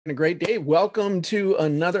A great day. Welcome to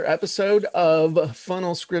another episode of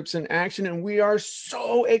Funnel Scripts in Action. And we are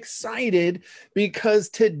so excited because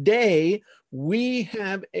today we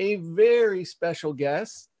have a very special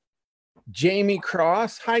guest, Jaime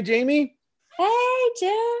Cross. Hi, Jaime. Hey,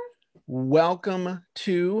 Jim. Welcome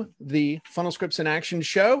to the Funnel Scripts in Action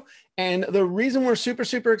show. And the reason we're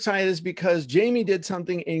super excited is because Jaime did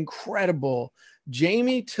something incredible.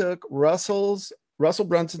 Jaime took Russell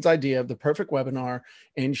Brunson's idea of the perfect webinar,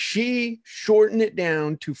 and she shortened it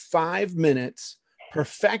down to 5 minutes,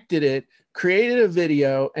 perfected it, created a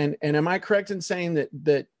video. And am I correct in saying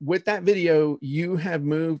that with that video, you have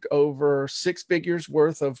moved over 6 figures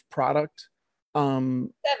worth of product?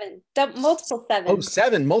 Multiple seven. Oh,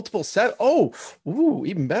 7, multiple 7. Oh, ooh,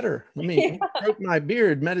 even better. Let me stroke my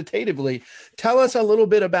beard meditatively. Tell us a little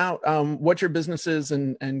bit about what your business is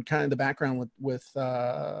and kind of the background with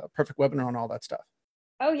Perfect Webinar and all that stuff.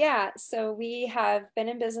 Oh, yeah. So we have been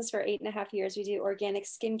in business for 8.5 years. We do organic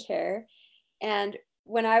skincare. And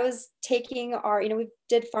when I was taking we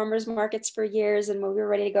did farmers markets for years. And when we were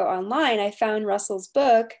ready to go online, I found Russell's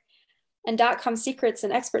book and .com secrets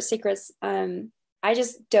and expert secrets. I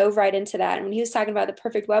just dove right into that. And when he was talking about the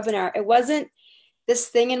perfect webinar, it wasn't this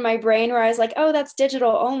thing in my brain where I was like, oh, that's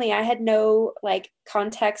digital only. I had no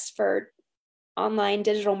context for online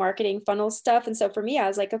digital marketing funnel stuff. And so for me, I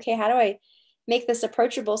was like, okay, how do I make this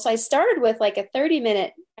approachable? So I started with a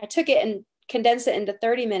 30-minute, I took it and condensed it into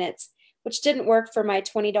 30 minutes, which didn't work for my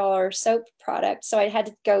 $20 soap product. So I had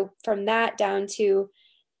to go from that down to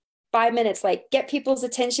 5 minutes, get people's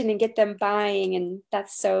attention and get them buying. And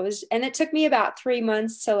and it took me about 3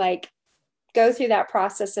 months to go through that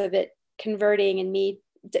process of it converting and me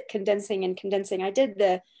condensing. I did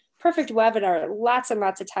the perfect webinar lots and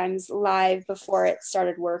lots of times live before it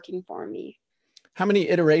started working for me. How many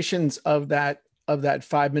iterations of that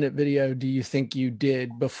 5-minute video do you think you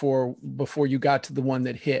did before you got to the one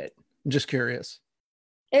that hit? I'm just curious.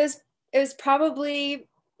 It was probably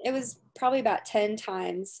about 10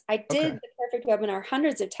 times. I did the perfect webinar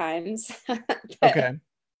hundreds of times. Okay.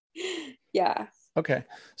 Yeah. Okay.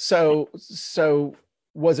 So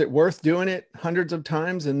was it worth doing it hundreds of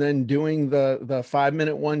times and then doing the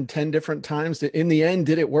 5-minute one 10 different times? In the end,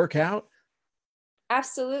 did it work out?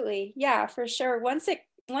 Absolutely. Yeah, for sure. Once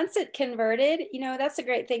it converted, that's a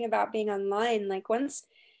great thing about being online.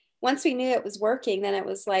 Once we knew it was working, then it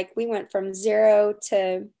was we went from $0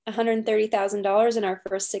 to $130,000 in our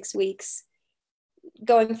first 6 weeks,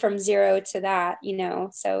 going from 0 to that,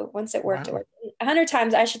 So once it worked, It worked 100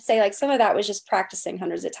 times. I should say some of that was just practicing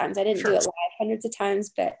hundreds of times. I didn't do it live hundreds of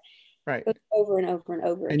times, but right, it was over and over and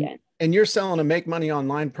over again. And you're selling a make money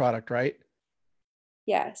online product, right?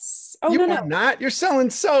 Yes. Oh, you no. are not. You're selling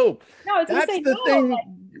soap. No, that's the thing,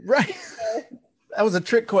 right? That was a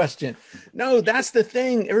trick question. No, that's the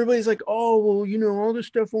thing. Everybody's like, oh, well, all this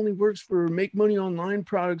stuff only works for make money online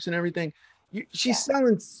products and everything. She's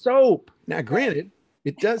selling soap. Now, granted,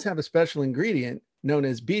 it does have a special ingredient known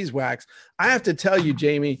as beeswax. I have to tell you,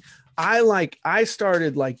 Jaime, I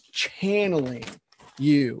started channeling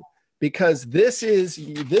you because this is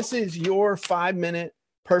your 5-minute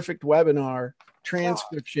perfect webinar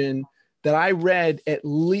transcription that I read at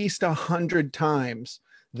least 100 times,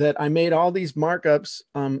 that I made all these markups.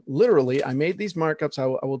 Literally, I made these markups,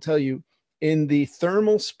 I will tell you, in the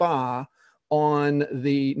thermal spa on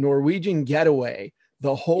the Norwegian getaway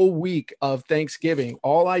the whole week of Thanksgiving.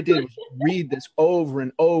 All I did was read this over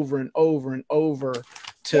and over and over and over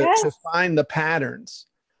to find the patterns.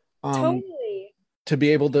 Totally. To be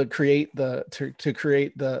able to create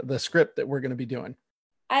the script that we're going to be doing.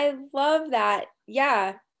 I love that.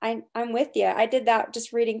 Yeah, I'm with you. I did that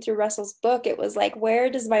just reading through Russell's book. It was where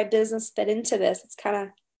does my business fit into this?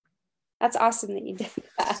 That's awesome that you did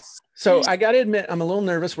that. So I got to admit, I'm a little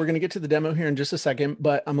nervous. We're going to get to the demo here in just a second,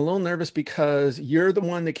 but I'm a little nervous because you're the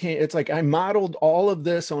one that came. It's I modeled all of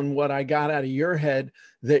this on what I got out of your head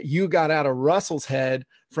that you got out of Russell's head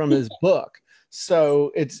from his book.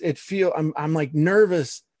 So I'm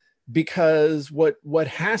nervous because what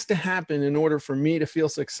has to happen in order for me to feel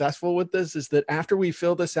successful with this is that after we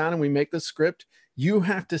fill this out and we make the script, you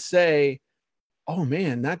have to say, oh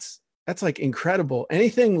man, that's incredible.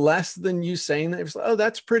 Anything less than you saying that, oh,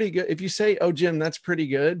 that's pretty good. If you say, oh, Jim, that's pretty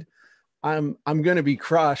good, I'm going to be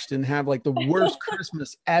crushed and have the worst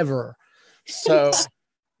Christmas ever. So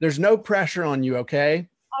there's no pressure on you. Okay.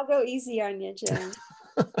 I'll go easy on you, Jim.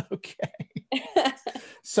 Okay.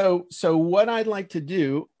 So what I'd like to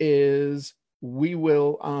do is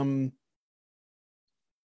we're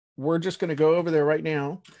just going to go over there right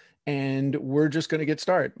now and we're just going to get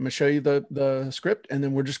started. I'm going to show you the script, and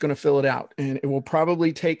then we're just going to fill it out. And it will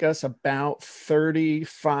probably take us about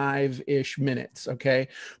 35-ish minutes. Okay.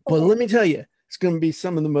 But let me tell you, it's going to be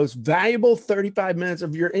some of the most valuable 35 minutes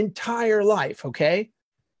of your entire life. Okay.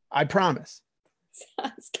 I promise.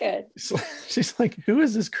 Sounds good. She's like, who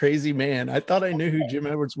is this crazy man? I thought I knew who Jim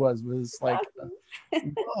Edwards was. It's like,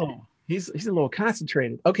 whoa. He's a little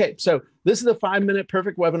concentrated. Okay, so this is the 5-minute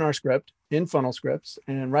perfect webinar script in funnelscripts,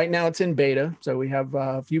 and right now it's in beta. So we have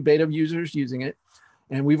a few beta users using it,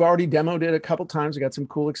 and we've already demoed it a couple times. We got some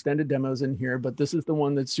cool extended demos in here, but this is the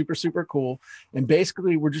one that's super, super cool. And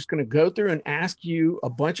basically, we're just going to go through and ask you a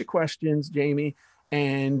bunch of questions, Jamie,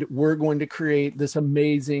 and we're going to create this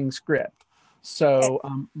amazing script. So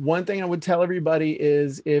one thing I would tell everybody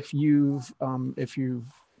is if you've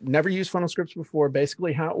never used funnelscripts before,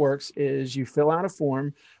 basically how it works is you fill out a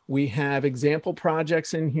form. We have example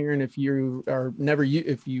projects in here. And if you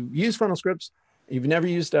use funnelscripts, you've never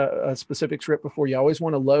used a specific script before, you always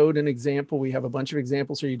want to load an example. We have a bunch of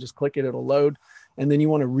examples here. You just click it, it'll load. And then you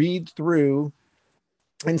want to read through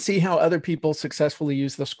and see how other people successfully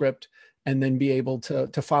use the script, and then be able to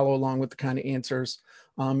follow along with the kind of answers.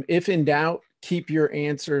 If in doubt, keep your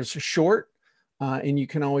answers short. And you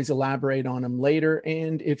can always elaborate on them later.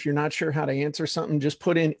 And if you're not sure how to answer something, just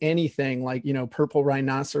put in anything like, purple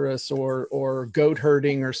rhinoceros or goat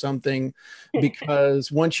herding or something,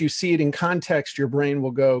 because once you see it in context, your brain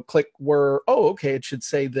will go click where, oh, okay, it should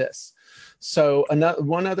say this. So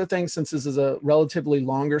one other thing, since this is a relatively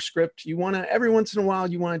longer script, you want to, every once in a while,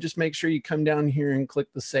 you want to just make sure you come down here and click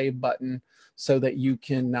the save button so that you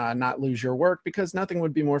can not lose your work, because nothing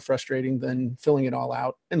would be more frustrating than filling it all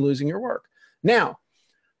out and losing your work. Now,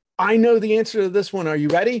 I know the answer to this one. Are you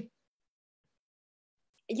ready?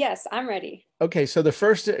 Yes, I'm ready. Okay, so the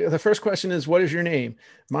first question is, what is your name?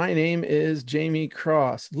 My name is Jamie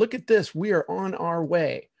Cross. Look at this. We are on our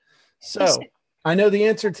way. So I know the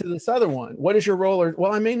answer to this other one. What is your role, or,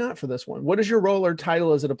 well, I may not for this one. What is your role or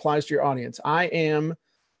title as it applies to your audience? I am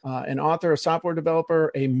an author, a software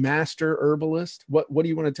developer, a master herbalist. What do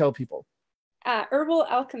you want to tell people? Herbal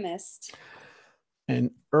alchemist.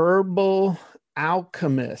 An herbal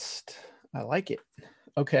alchemist. I like it.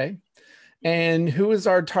 Okay. And who is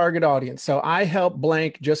our target audience? So I help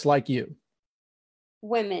blank just like you.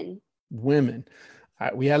 Women. Women.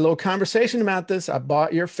 We had a little conversation about this. I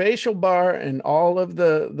bought your facial bar, and all of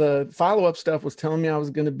the follow-up stuff was telling me I was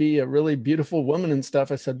going to be a really beautiful woman and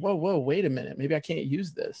stuff. I said, whoa, wait a minute. Maybe I can't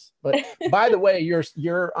use this. But by the way, your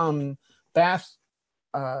bath,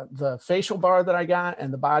 the facial bar that I got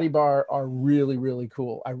and the body bar are really, really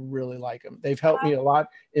cool. I really like them. They've helped me a lot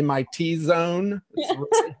in my T-zone.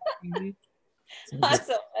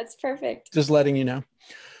 Awesome. That's perfect. Just letting you know.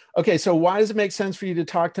 Okay, so why does it make sense for you to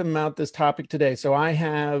talk to them about this topic today? So I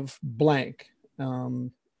have blank. I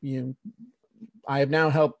have now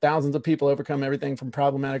helped thousands of people overcome everything from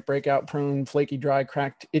problematic, breakout prone, flaky, dry,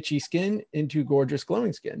 cracked, itchy skin into gorgeous,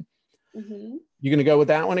 glowing skin. Mm-hmm. You gonna go with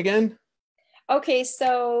that one again? Okay,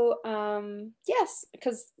 so yes,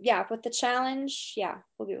 because with the challenge,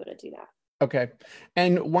 we'll be able to do that. Okay,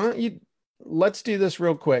 and why don't you, let's do this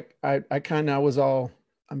real quick.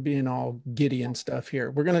 I'm being all giddy and stuff here.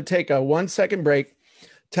 We're going to take a 1-second break.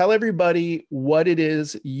 Tell everybody what it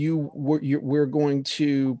is we're going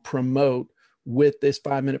to promote with this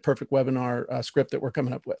 5-minute perfect webinar script that we're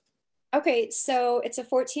coming up with. Okay, so it's a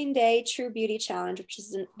 14-day true beauty challenge, which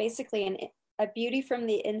is basically a beauty from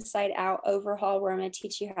the inside out overhaul, where I'm going to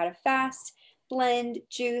teach you how to fast, blend,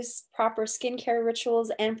 juice, proper skincare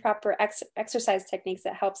rituals, and proper exercise techniques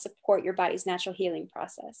that help support your body's natural healing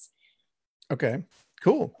process. Okay.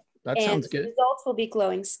 Cool. That sounds good. The results will be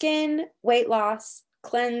glowing skin, weight loss,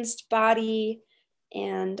 cleansed body,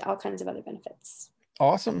 and all kinds of other benefits.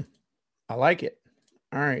 Awesome. I like it.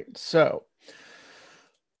 All right. So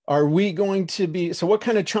are we going to be, so what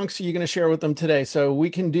kind of chunks are you going to share with them today? So we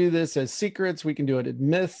can do this as secrets. We can do it as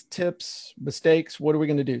myths, tips, mistakes. What are we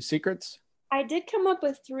going to do? Secrets? I did come up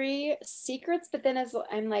with 3 secrets, but then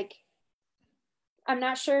I'm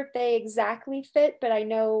not sure if they exactly fit, but I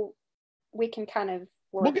know we can kind of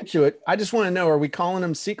work. We'll get to it. I just want to know, are we calling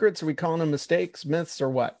them secrets? Are we calling them mistakes, myths, or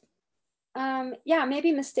what?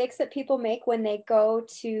 Maybe mistakes that people make when they go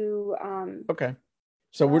to okay.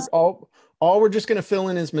 So we're all we're just going to fill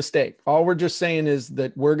in is mistake. All we're just saying is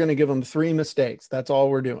that we're going to give them 3 mistakes. That's all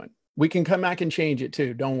we're doing. We can come back and change it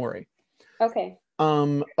too. Don't worry. Okay.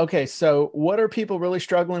 Okay. So what are people really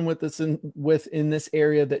struggling with in this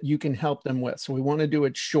area that you can help them with? So we want to do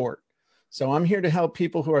it short. So I'm here to help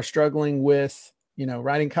people who are struggling with,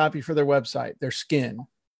 writing copy for their website, their skin.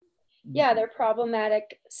 Yeah, their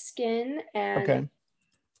problematic skin and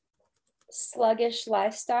sluggish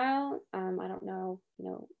lifestyle. I don't know,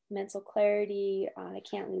 mental clarity. They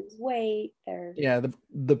can't lose weight. Yeah,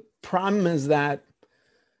 the problem is that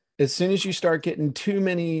as soon as you start getting too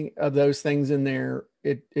many of those things in there,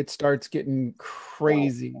 it starts getting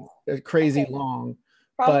crazy, crazy Okay. long.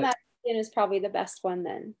 But Problematic skin is probably the best one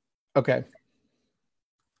then. okay.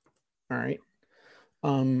 All right.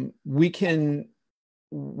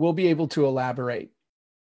 We'll be able to elaborate.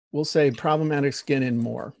 We'll say problematic skin and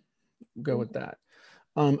more. Go with that.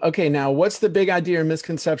 Okay, now what's the big idea or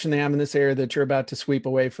misconception they have in this area that you're about to sweep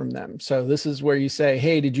away from them? So this is where you say,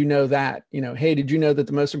 hey, did you know that? Hey, did you know that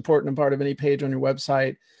the most important part of any page on your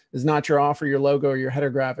website is not your offer, your logo, or your header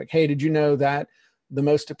graphic? Hey, did you know that the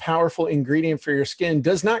most powerful ingredient for your skin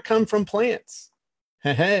does not come from plants?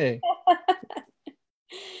 Hey.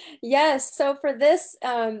 Yes. So for this,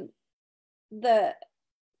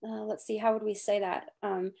 let's see, how would we say that?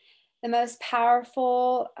 The most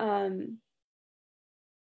powerful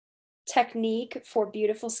technique for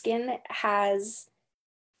beautiful skin has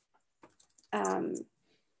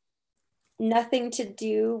nothing to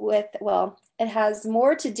do with, well, it has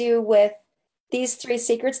more to do with these 3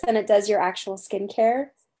 secrets than it does your actual skincare.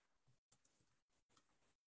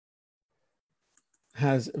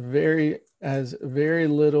 Has very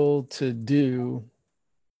little to do.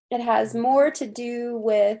 It has more to do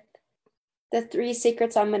with the 3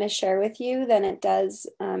 secrets I'm going to share with you than it does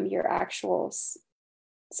your actual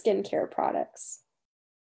skincare products.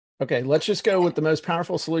 Okay, let's just go with the most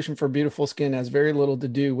powerful solution for beautiful skin has very little to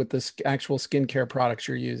do with the actual skincare products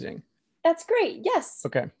you're using. That's great. Yes.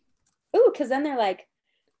 Okay. Ooh, because then they're like,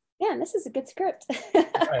 man, this is a good script.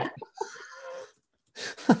 Right.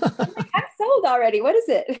 I'm sold already. What is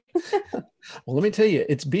it? Well, let me tell you,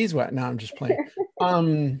 it's beeswax. No, I'm just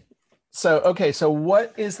playing. Okay, so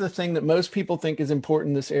what is the thing that most people think is important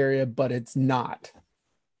in this area, but it's not?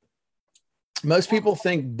 Most people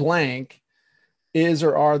think blank is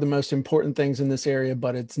or are the most important things in this area,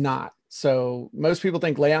 but it's not. So most people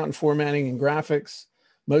think layout and formatting and graphics.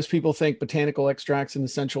 Most people think botanical extracts and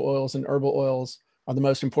essential oils and herbal oils are the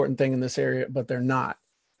most important thing in this area, but they're not.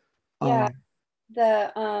 Yeah.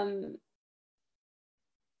 That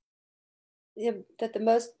the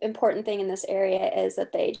most important thing in this area is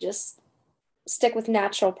that they just stick with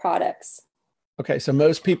natural products. Okay, so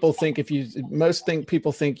most people think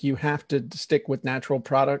people think you have to stick with natural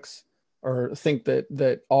products, or think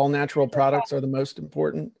that all natural products are the most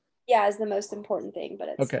important. Yeah, is the most important thing, but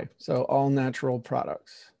it's okay. So all natural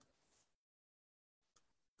products.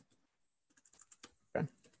 Okay.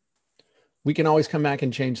 We can always come back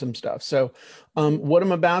and change some stuff. So what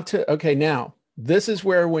I'm about to, okay, now this is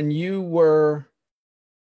where when you were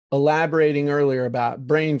elaborating earlier about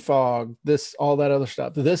brain fog, all that other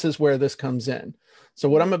stuff, this is where this comes in. So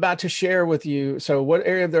what I'm about to share with you, so what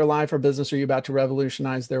area of their life or business are you about to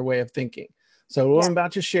revolutionize their way of thinking? So what I'm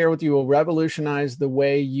about to share with you will revolutionize the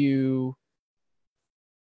way you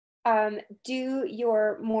do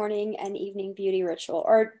your morning and evening beauty ritual,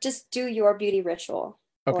 or just do your beauty ritual.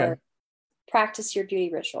 Okay. Or practice your beauty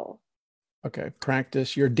ritual. Okay.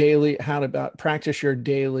 Practice your daily, practice your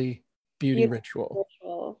daily beauty ritual.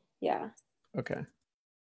 Yeah. Okay.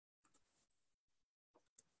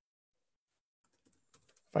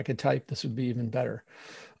 If I could type, this would be even better.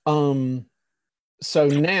 So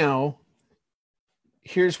now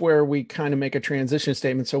here's where we kind of make a transition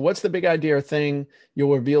statement. So what's the big idea or thing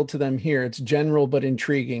you'll reveal to them here? It's general, but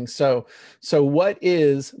intriguing. So what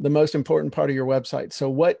is the most important part of your website? So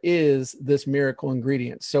what is this miracle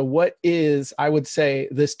ingredient? So what is, I would say,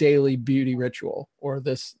 this daily beauty ritual, or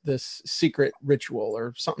this secret ritual,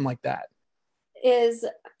 or something like that? Is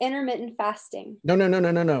intermittent fasting. No.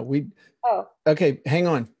 Okay, hang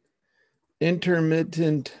on.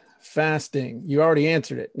 Intermittent fasting. You already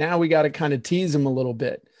answered it. Now we got to kind of tease them a little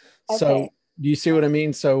bit. Okay. So do you see what I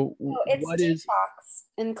mean? So it's what detox is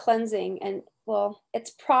and cleansing, and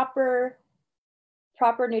it's proper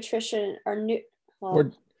nutrition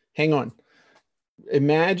or hang on.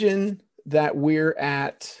 Imagine that we're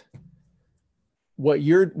at what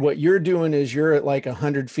you're doing is you're at like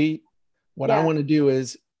 100 feet. What I want to do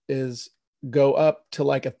is go up to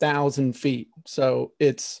like 1,000 feet. So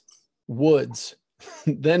it's woods.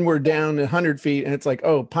 Then we're down 100 feet and it's like,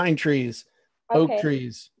 oh, pine trees, oak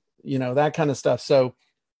trees, that kind of stuff. So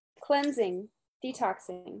cleansing,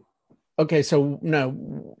 detoxing. Okay. So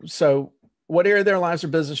what area of their lives or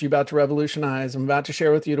business are you about to revolutionize? I'm about to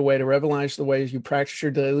share with you the way to revolutionize the ways you practice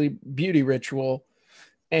your daily beauty ritual.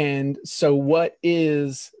 And so what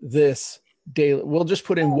is this daily? We'll just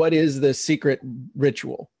put in, what is this secret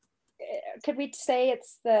ritual? could we say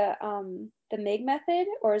it's the MIG method,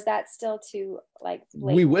 or is that still too like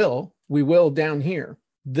blatant? We will down here.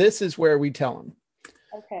 This is where we tell them.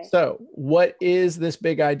 Okay. So what is this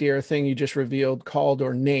big idea or thing you just revealed, called,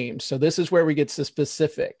 or named? So this is where we get to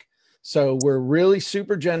specific. So we're really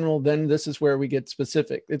super general. Then this is where we get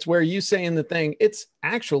specific. It's where you say in the thing, it's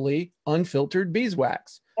actually unfiltered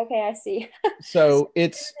beeswax. Okay, I see. So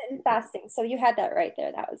it's fasting. So you had that right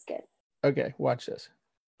there. That was good. Okay, watch this.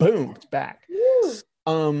 Boom, it's back.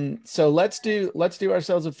 Woo. So let's do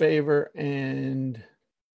ourselves a favor and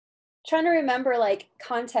trying to remember like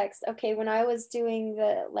context. Okay, when I was doing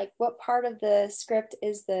the like, what part of the script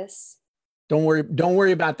is this? Don't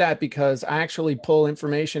worry about that, because I actually pull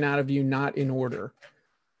information out of you not in order.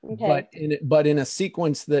 Okay. But in a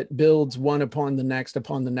sequence that builds one upon the next,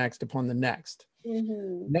 upon the next, upon the next.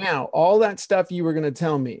 Mm-hmm. Now, all that stuff you were going to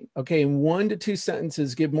tell me, okay, in 1 to 2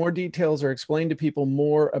 sentences, give more details or explain to people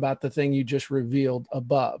more about the thing you just revealed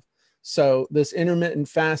above. So this intermittent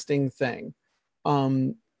fasting thing,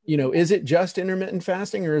 you know, is it just intermittent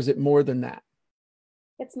fasting, or is it more than that?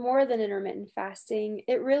 It's more than intermittent fasting.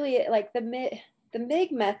 It really, like the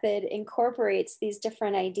MIG method incorporates these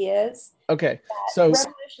different ideas. Okay, so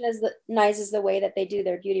revolutionizes the way that they do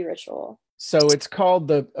their beauty ritual. So it's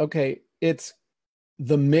called it's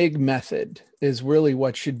the MIG method is really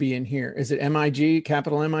what should be in here. Is it MIG,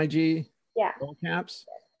 capital MIG? Yeah. All caps?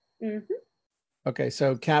 Mm-hmm. Okay,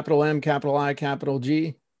 so capital M, capital I, capital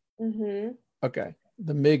G? Mm-hmm. Okay,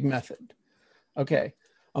 the MIG method. Okay,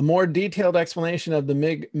 a more detailed explanation of the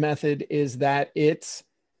MIG method is that it's,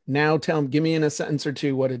 now give me in a sentence or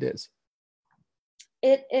two what it is.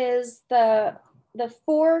 It is the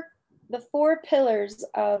four pillars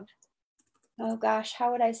of, oh gosh,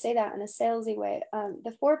 how would I say that in a salesy way?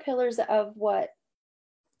 The 4 pillars of what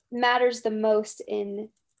matters the most in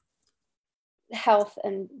health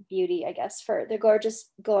and beauty, I guess, for the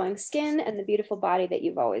gorgeous glowing skin and the beautiful body that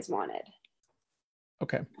you've always wanted.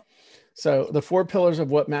 Okay. So the 4 pillars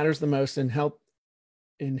of what matters the most in health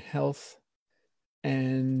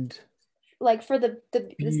and like for this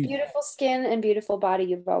beautiful skin and beautiful body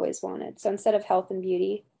you've always wanted. So instead of health and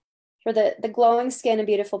beauty, for the glowing skin and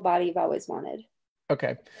beautiful body you've always wanted.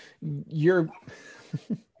 Okay. The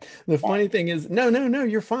funny thing is, no,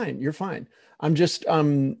 you're fine. You're fine. I'm just,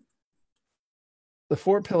 the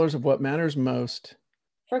 4 pillars of what matters most.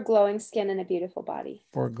 For glowing skin and a beautiful body.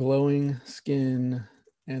 For glowing skin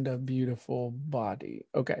and a beautiful body.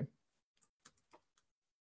 Okay.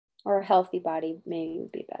 Or a healthy body, maybe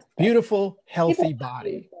would be best. Beautiful, healthy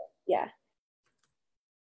body. Beautiful. Yeah.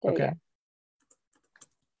 There okay.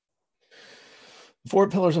 4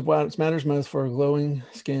 pillars of what matters most for a glowing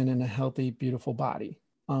skin and a healthy, beautiful body.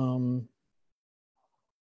 Okay.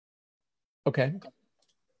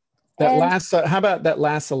 That lasts, how about that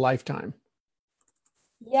lasts a lifetime?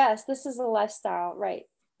 Yes, this is a lifestyle, right?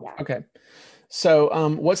 Yeah. Okay. So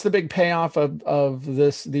what's the big payoff of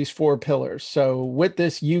these 4 pillars? So with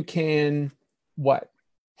this, you can what?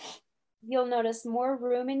 You'll notice more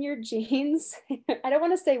room in your jeans. I don't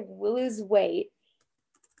want to say lose weight.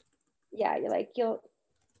 Yeah, you'll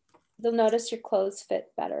notice your clothes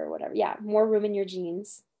fit better or whatever. Yeah, more room in your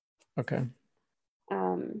jeans. Okay.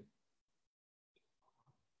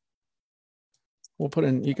 We'll put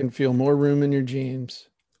in, you can feel more room in your jeans.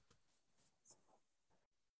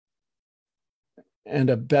 And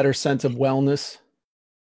a better sense of wellness.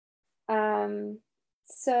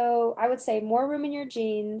 So I would say more room in your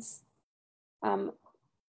jeans,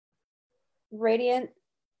 radiant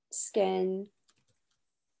skin,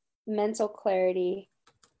 mental clarity,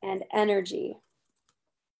 and energy.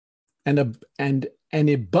 And an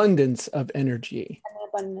abundance of energy. An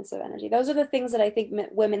abundance of energy. Those are the things that I think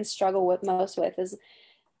women struggle with most with, is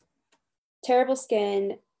terrible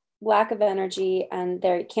skin, lack of energy, and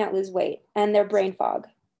they can't lose weight, and their brain fog,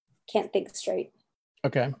 can't think straight.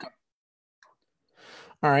 Okay.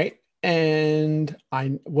 All right. And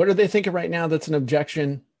what are they thinking right now that's an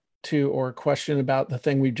objection to or question about the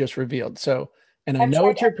thing we've just revealed? So, and I know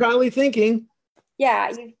what you're probably thinking.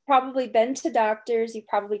 Yeah, you've probably been to doctors. You've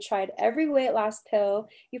probably tried every weight loss pill.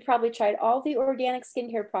 You've probably tried all the organic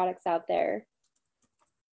skincare products out there.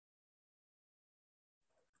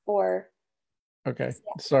 Or okay,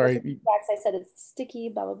 sorry. I said it's sticky,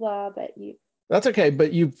 blah blah blah. But that's okay.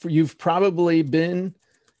 But you've probably been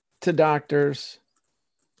to doctors.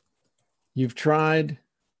 You've tried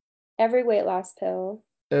every weight loss pill.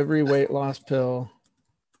 Every weight loss pill.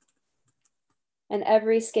 And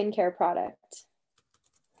every skincare product.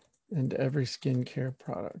 And every skincare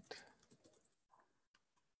product.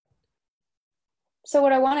 So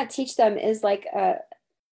what I want to teach them is like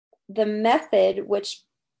the method, which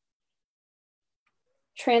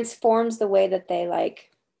transforms the way that they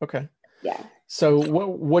like. Okay. Yeah. So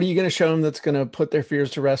what are you going to show them that's going to put their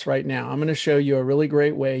fears to rest right now? I'm going to show you a really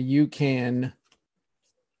great way you can.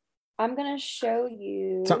 I'm going to show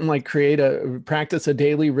you Something like practice a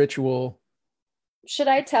daily ritual. Should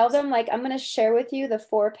I tell them, like, I'm going to share with you the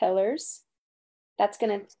 4 pillars that's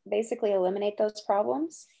going to basically eliminate those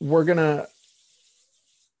problems? We're going to,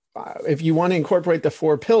 if you want to incorporate the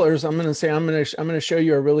 4 pillars, I'm going to say, I'm going to show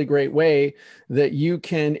you a really great way that you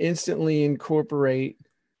can instantly incorporate.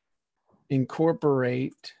 And we're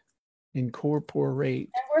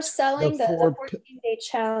selling the 14-day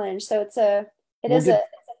challenge. So it's a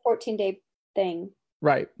 14-day thing.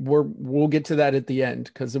 Right. We'll get to that at the end,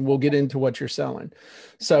 because then we'll get into what you're selling.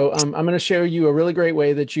 So I'm going to show you a really great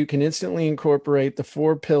way that you can instantly incorporate the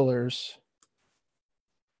 4 pillars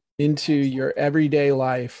into your everyday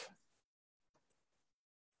life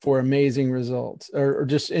for amazing results, or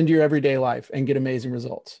just into your everyday life and get amazing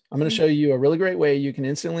results. I'm going to show you a really great way you can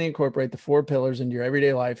instantly incorporate the 4 pillars into your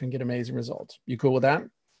everyday life and get amazing results. You cool with that?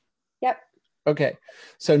 Yep. Okay.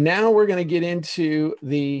 So now we're going to get into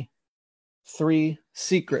the 3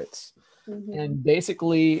 secrets. And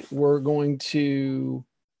basically we're going to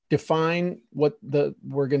define we're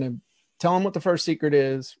going to tell them what the first secret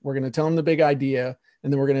is. We're going to tell them the big idea,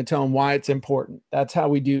 and then we're going to tell them why it's important. That's how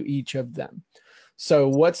we do each of them. So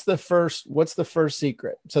what's the first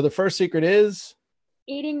secret? So the first secret is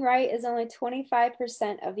eating right is only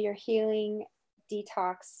 25% of your healing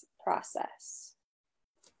detox process.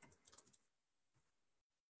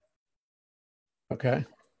 Okay.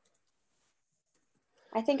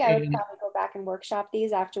 I think I would probably go back and workshop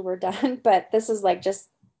these after we're done, but this is like just.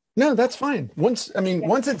 No, that's fine. Once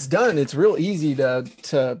it's done, it's real easy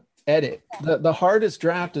to edit. The hardest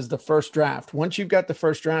draft is the first draft. Once you've got the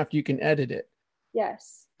first draft, you can edit it.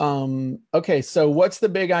 Yes. Okay. So what's the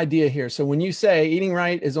big idea here? So when you say eating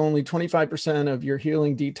right is only 25% of your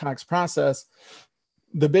healing detox process,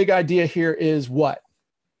 the big idea here is what?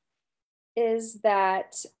 Is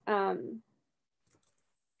that,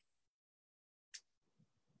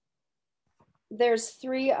 there's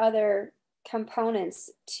 3 other components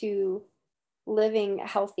to living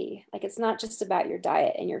healthy. Like, it's not just about your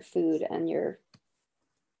diet and your food and your.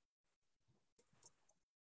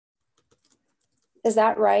 Is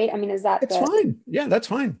that right? I mean, is that It's fine. Yeah, that's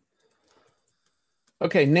fine.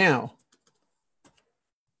 Okay, now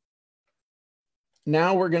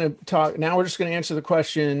we're going to talk. Now we're just going to answer the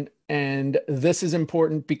question, and this is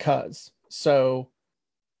important because so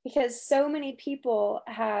many people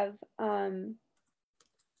have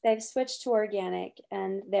they've switched to organic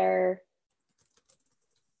and they're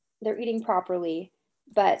eating properly,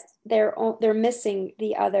 but they're missing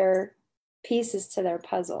the other pieces to their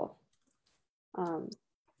puzzle. Let's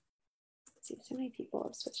see, so many people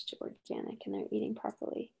have switched to organic and they're eating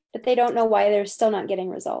properly, but they don't know why they're still not getting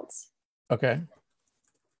results. Okay.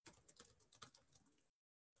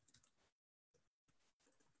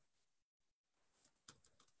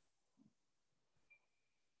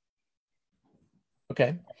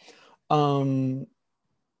 Okay.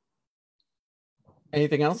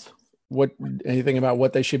 Anything else? Anything about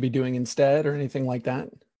what they should be doing instead or anything like that?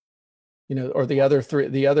 You know, or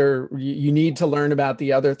you need to learn about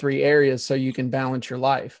the other 3 areas so you can balance your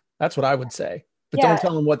life. That's what I would say, but don't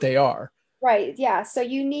tell them what they are. Right. Yeah. So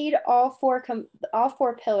you need all 4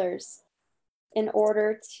 pillars in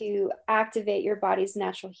order to activate your body's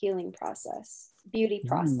natural healing process, beauty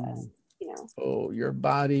process, Oh, your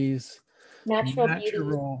body's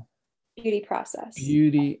natural beauty process.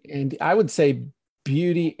 Beauty, and I would say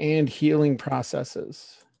beauty and healing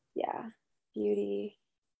processes. Yeah. Beauty.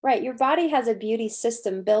 Right. Your body has a beauty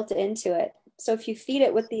system built into it. So if you feed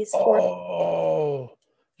it with these 4.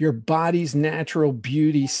 Your body's natural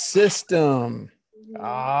beauty system.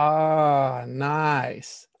 Ah,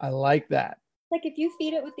 nice. I like that. Like, if you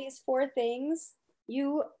feed it with these 4 things,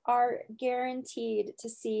 you are guaranteed to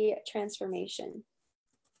see transformation.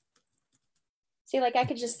 See, like, I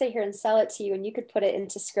could just sit here and sell it to you and you could put it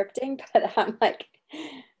into scripting, but I'm like,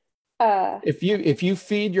 if you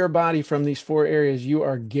feed your body from these 4 areas, you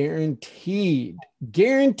are guaranteed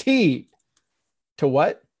to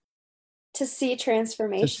what? To see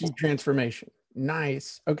transformation.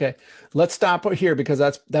 Nice. Okay. Let's stop here because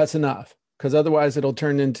that's enough, because otherwise it'll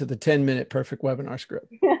turn into the 10-minute perfect webinar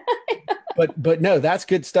script. but no, that's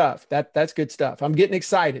good stuff. That's good stuff. I'm getting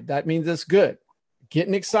excited. That means it's good.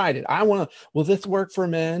 Getting excited. Will this work for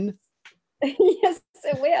men? Yes,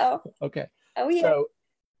 it will. Okay. Oh, yeah. So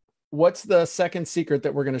what's the second secret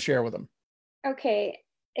that we're going to share with them? Okay.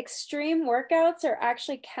 Extreme workouts are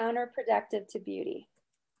actually counterproductive to beauty.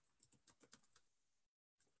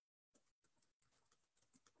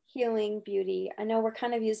 healing, beauty. I know we're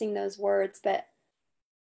kind of using those words, but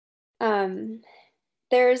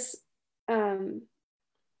there's a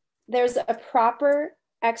proper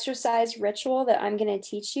exercise ritual that I'm going to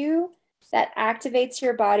teach you that activates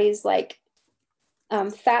your body's like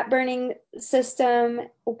fat burning system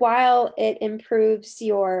while it improves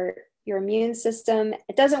your immune system.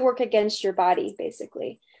 It doesn't work against your body,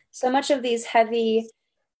 basically. So much of these heavy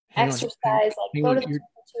exercise, like go to the gym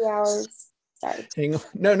for 2 hours. Sorry. Hang on.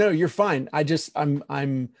 No, you're fine.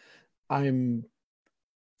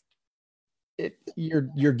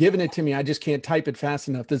 You're giving it to me. I just can't type it fast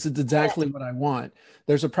enough. This is exactly what I want.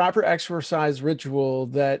 There's a proper exercise ritual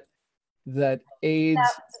that aids.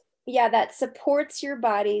 That supports your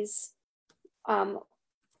body's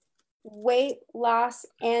weight loss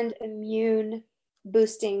and immune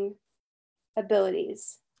boosting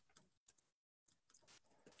abilities.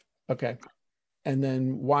 Okay. And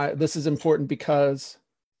then why this is important, because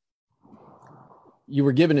you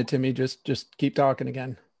were giving it to me. Just keep talking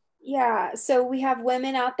again. Yeah. So we have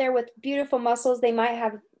women out there with beautiful muscles. They might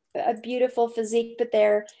have a beautiful physique, but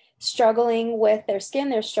they're struggling with their skin.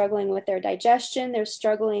 They're struggling with their digestion. They're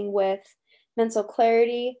struggling with mental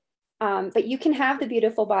clarity. But you can have the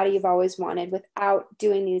beautiful body you've always wanted without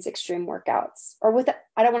doing these extreme workouts, or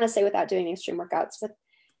I don't want to say without doing extreme workouts,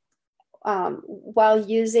 while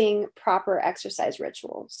using proper exercise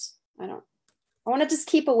rituals. I want to just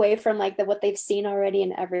keep away from like what they've seen already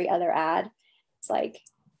in every other ad. It's like,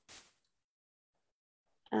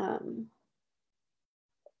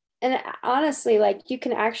 and honestly, like you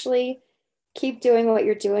can actually keep doing what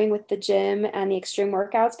you're doing with the gym and the extreme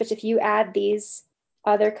workouts, but if you add these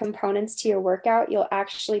other components to your workout, you'll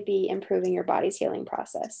actually be improving your body's healing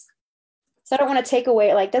process. So I don't want to take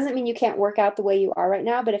away, like, doesn't mean you can't work out the way you are right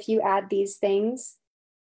now, but if you add these things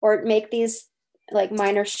or make these like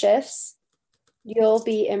minor shifts, you'll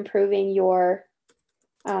be improving your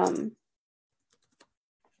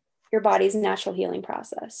body's natural healing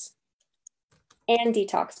process and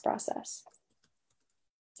detox process.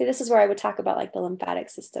 See, this is where I would talk about like the lymphatic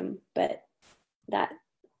system, but that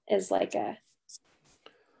is like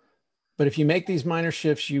But if you make these minor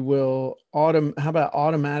shifts, you will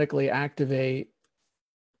automatically activate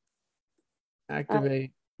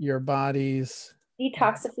your body's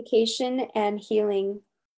detoxification and healing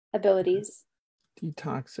abilities.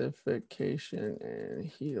 Detoxification and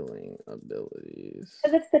healing abilities.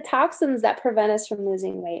 Because it's the toxins that prevent us from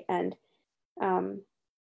losing weight and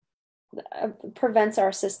prevents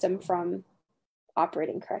our system from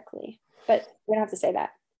operating correctly. But we don't have to say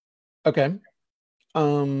that. Okay.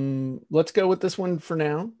 Let's go with this one for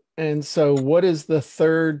now. And so what is the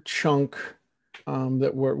third chunk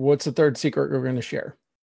what's the third secret we're going to share?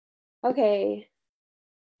 Okay.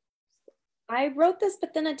 I wrote this,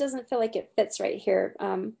 but then it doesn't feel like it fits right here.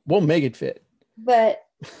 We'll make it fit. But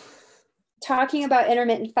talking about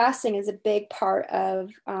intermittent fasting is a big part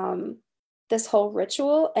of this whole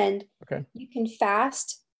ritual. And you can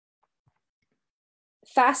fast.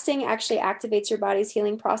 Fasting actually activates your body's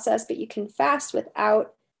healing process, but you can fast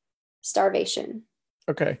without starvation.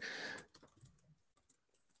 Okay.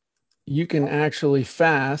 You can actually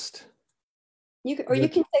fast. You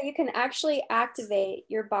can say you can actually activate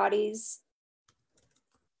your body's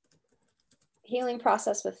healing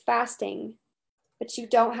process with fasting, but you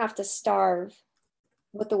don't have to starve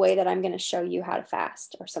with the way that I'm going to show you how to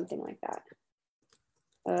fast or something like that.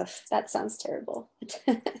 Ugh, that sounds terrible.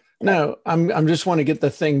 No, I'm just want to get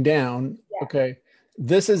the thing down. Yeah. Okay.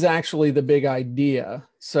 This is actually the big idea.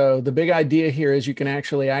 So the big idea here is you can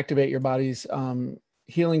actually activate your body's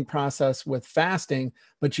healing process with fasting,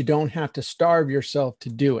 but you don't have to starve yourself to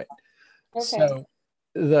do it. Okay. So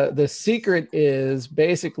the secret is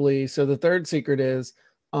basically, so the third secret is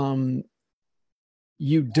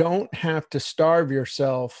you don't have to starve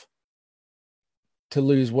yourself to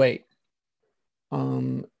lose weight.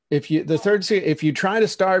 If you try to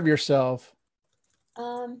starve yourself,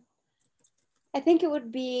 I think it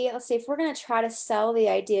would be, let's see, if we're going to try to sell the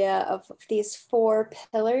idea of these 4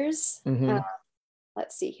 pillars,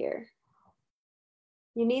 let's see here.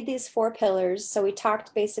 You need these 4 pillars. So we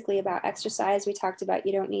talked basically about exercise. We talked about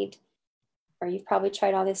you don't need, or you've probably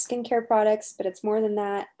tried all these skincare products, but it's more than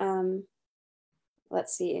that.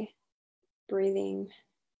 Let's see, breathing.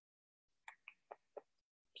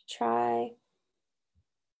 Try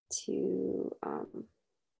to,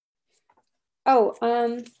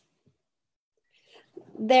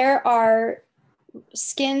 there are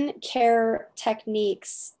skin care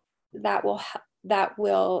techniques that will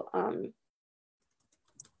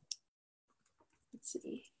let's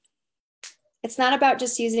see. it's not about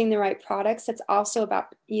just using the right products. It's also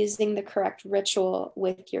about using the correct ritual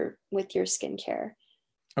with your skincare.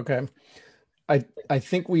 Okay. I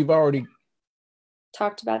think we've already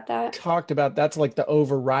talked about that. That's like the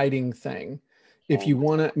overriding thing. Okay. If you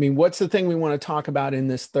want to, I mean, what's the thing we want to talk about in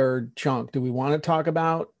this third chunk? Do we want to talk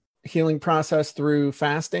about healing process through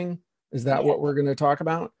fasting? Is that what we're going to talk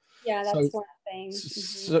about? Yeah, that's one thing.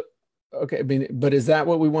 So, okay. I mean, but is that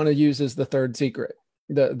what we want to use as the third secret?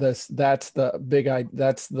 That's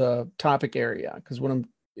the topic area. Because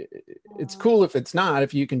it's cool if it's not,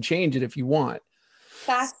 if you can change it if you want.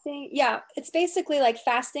 Fasting, yeah, it's basically like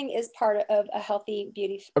fasting is part of a healthy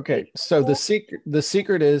beauty. Okay, so the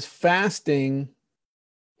secret is fasting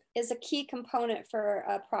is a key component for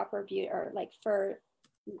a proper beauty, or like for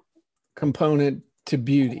component to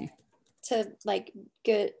beauty, to like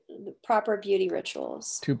good proper beauty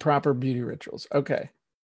rituals. To proper beauty rituals. Okay.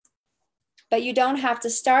 But you don't have to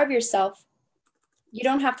starve yourself. You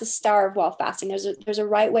don't have to starve while fasting. There's a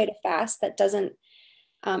right way to fast that doesn't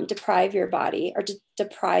deprive your body or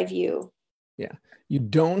deprive you. Yeah. You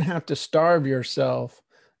don't have to starve yourself.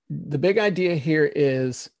 The big idea here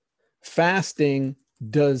is fasting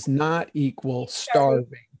does not equal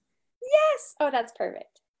starving. Yes. Oh, that's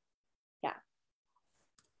perfect. Yeah.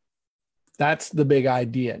 That's the big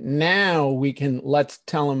idea. Now let's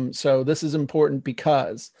tell them. So this is important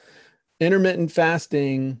because intermittent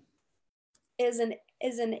fasting is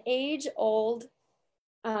an age-old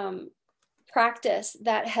practice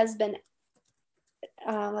that has been,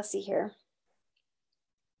 let's see here.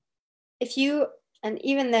 And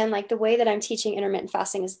even then, like the way that I'm teaching intermittent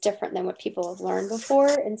fasting is different than what people have learned before.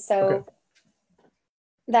 And so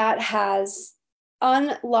that has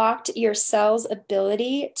unlocked your cell's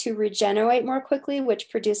ability to regenerate more quickly,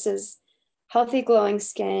 which produces healthy, glowing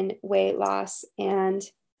skin, weight loss, and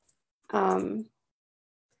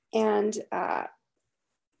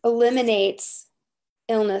eliminates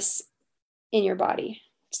illness in your body.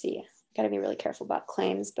 See, got to be really careful about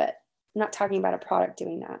claims, but I'm not talking about a product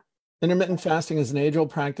doing that. Intermittent fasting is an age-old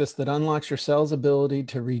practice that unlocks your cell's ability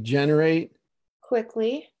to regenerate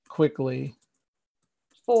quickly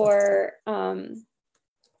for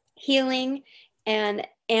healing and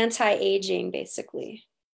anti-aging, basically.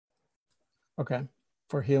 Okay,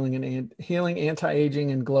 for healing, anti-aging,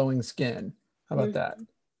 and glowing skin. How about that?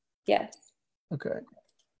 Yes. Okay.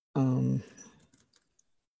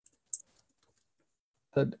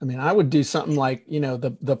 I mean, I would do something like,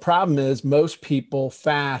 the problem is most people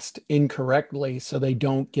fast incorrectly, so they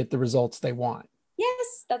don't get the results they want.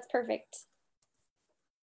 Yes, that's perfect.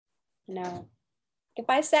 No. If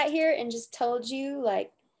I sat here and just told you,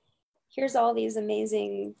 like, here's all these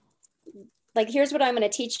amazing, like, here's what I'm going to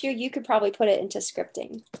teach you, you could probably put it into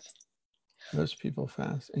scripting. Most people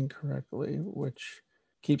fast incorrectly, which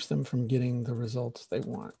keeps them from getting the results they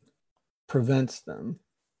want, prevents them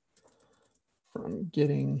from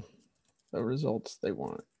getting the results they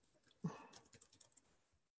want.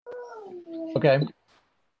 Okay.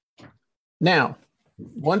 Now,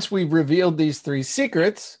 once we've revealed these three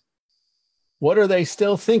secrets, what are they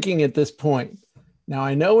still thinking at this point? Now,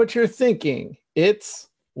 I know what you're thinking. It's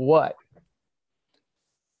what?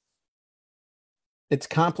 It's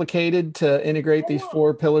complicated to integrate these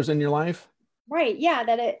 4 pillars in your life? Right. Yeah.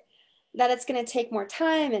 That it's going to take more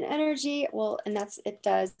time and energy. Well, and it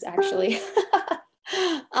does actually.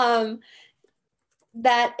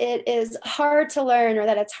 That it is hard to learn, or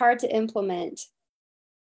that it's hard to implement.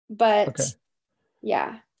 But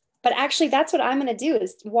yeah, but actually that's what I'm going to do,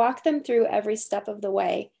 is walk them through every step of the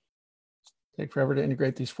way. Take forever to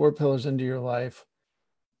integrate these 4 pillars into your life.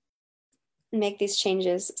 Make these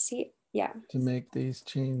changes. See, yeah. To make these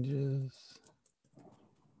changes.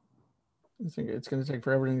 I think it's going to take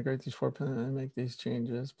forever to integrate these 4 pillars and make these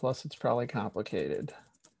changes. Plus, it's probably complicated.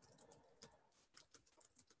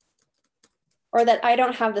 Or that I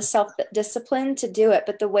don't have the self-discipline to do it,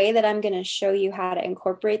 but the way that I'm going to show you how to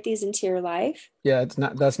incorporate these into your life. Yeah,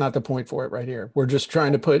 that's not the point for it right here. We're just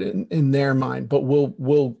trying to put it in their mind, but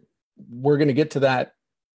we're going to get to that.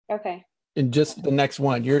 Okay. In just the next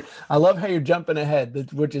one. I love how you're jumping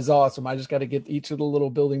ahead, which is awesome. I just got to get each of the little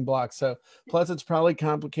building blocks. So plus it's probably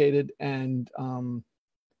complicated and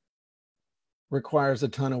requires a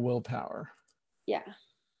ton of willpower. Yeah.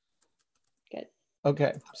 Good.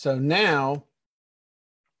 Okay. So now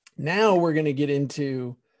we're going to get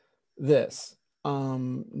into this.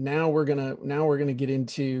 Now we're going to get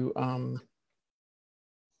into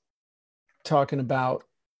talking about,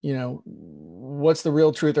 what's the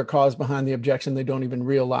real truth or cause behind the objection they don't even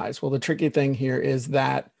realize. Well, the tricky thing here is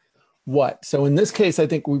that what? So in this case, I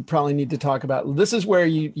think we probably need to talk about, this is where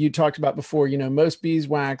you talked about before, most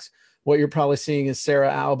beeswax what you're probably seeing is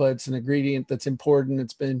Sarah Alba. It's an ingredient that's important.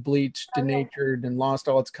 It's been bleached, denatured, and lost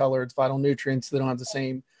all its color, its vital nutrients. They don't have the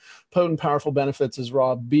same potent, powerful benefits as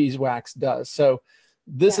raw beeswax does. So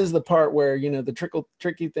this is the part where, you know, the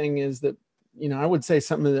tricky thing is that, you know, I would say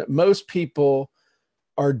something that most people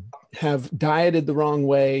have dieted the wrong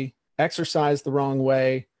way, exercised the wrong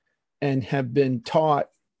way, and have been taught,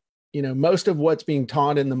 you know, most of what's being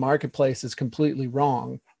taught in the marketplace is completely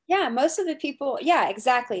wrong. Yeah, most of the people, yeah,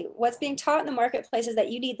 exactly. What's being taught in the marketplace is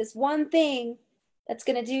that you need this one thing that's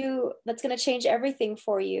going to change everything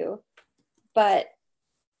for you. But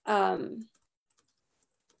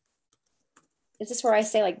is this where I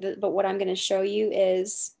say like, but what I'm going to show you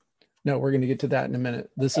is. No, we're going to get to that in a minute.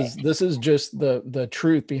 This is just the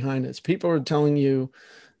truth behind this. People are telling you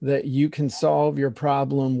that you can solve your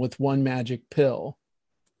problem with one magic pill.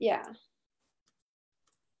 Yeah.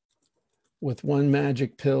 With one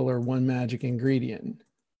magic pill or one magic ingredient.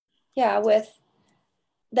 Yeah, with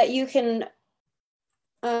that you can,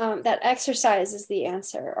 that exercise is the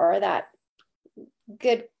answer, or that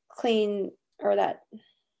good, clean, or that,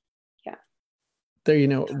 yeah. There, you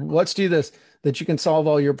know, let's do this, that you can solve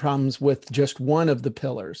all your problems with just one of the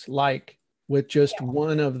pillars, like with just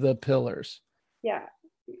one of the pillars. Yeah.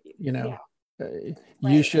 You know,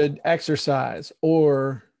 you should exercise,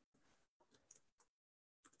 or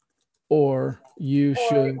you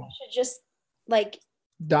should just like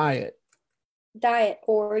diet,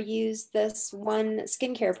 or use this one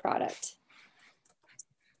skincare product.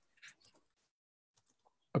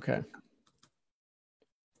 Okay.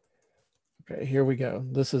 Okay, here we go.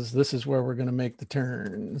 This is where we're going to make the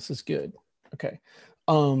turn. This is good. Okay.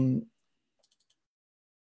 I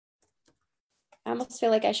almost feel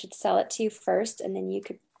like I should sell it to you first, and then you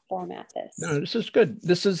could format this. No, this is good.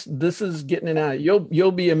 This is getting it out.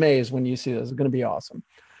 You'll be amazed when you see this. It's going to be awesome.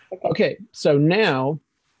 Okay, so now,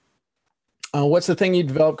 what's the thing you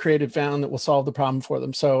developed, created, found that will solve the problem for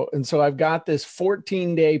them? So I've got this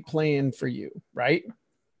 14-day plan for you, right?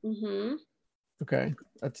 Mm-hmm. Okay,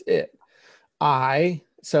 that's it.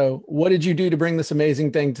 So what did you do to bring this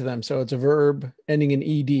amazing thing to them? So it's a verb ending in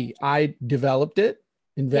ed. I developed it,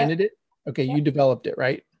 invented it. Okay, you developed it,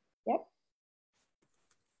 right? Yep.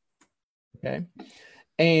 Okay.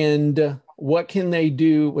 And what can they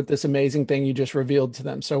do with this amazing thing you just revealed to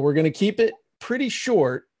them? So we're going to keep it pretty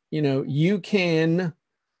short. You know, you can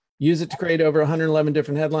use it to create over 111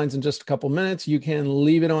 different headlines in just a couple minutes. You can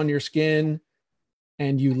leave it on your skin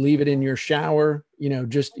and you leave it in your shower. You know,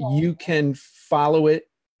 just you can follow it.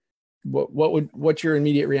 What's your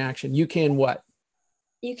immediate reaction? You can what?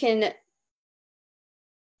 You can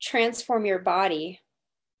transform your body.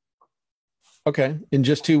 Okay, in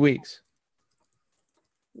just 2 weeks.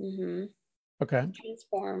 Mm-hmm. Okay.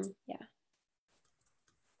 Transform, yeah.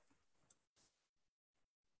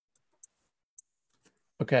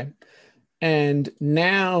 Okay. And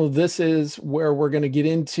now this is where we're going to get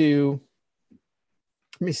into.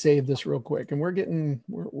 Let me save this real quick. And we're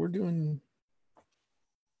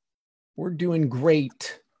doing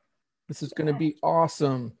great. This is going to be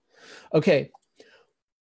awesome. Okay.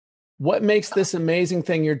 What makes this amazing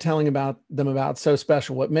thing you're telling them about so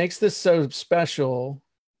special? What makes this so special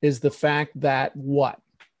is the fact that what?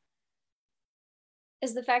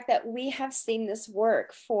 Is the fact that we have seen this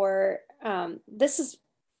work for, this is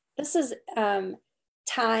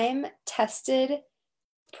time tested,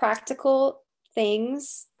 practical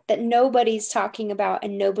things that nobody's talking about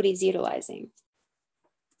and nobody's utilizing.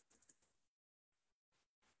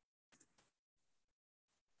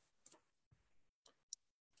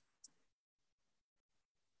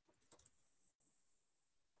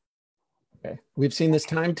 Okay. We've seen this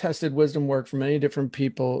time-tested wisdom work for many different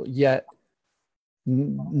people, yet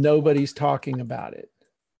nobody's talking about it.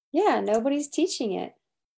 Yeah, nobody's teaching it.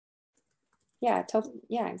 Yeah,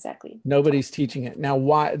 yeah, exactly. Nobody's teaching it. Now,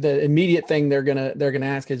 why? The immediate thing they're gonna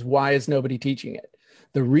ask is, why is nobody teaching it?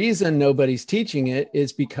 The reason nobody's teaching it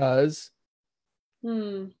is because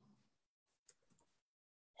is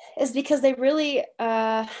because they really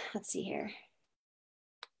let's see here.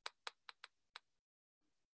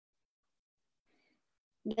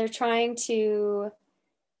 They're trying to.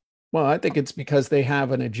 Well, I think it's because they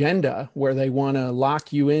have an agenda where they want to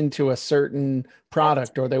lock you into a certain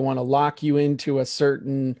product, or they want to lock you into a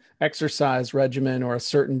certain exercise regimen or a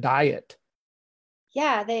certain diet.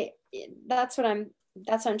 Yeah, that's what I'm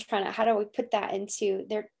trying to, how do we put that into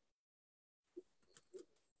their.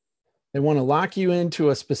 They want to lock you into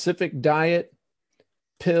a specific diet,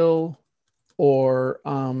 pill, or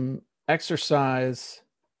exercise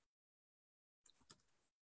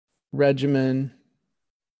regimen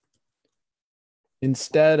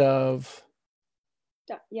instead of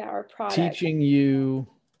Yeah, our product. Teaching you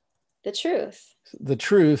the truth. The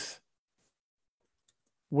truth,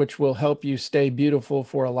 which will help you stay beautiful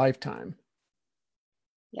for a lifetime.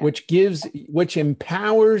 Yeah. Which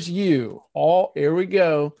empowers you here we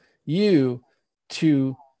go, you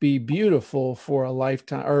to be beautiful for a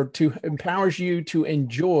lifetime, or empowers you to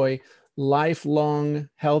enjoy lifelong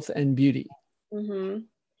health and beauty. Mm-hmm.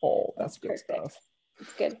 Oh, that's good stuff.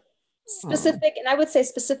 It's good. Specific, and I would say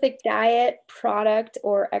specific diet, product,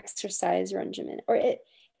 or exercise regimen, or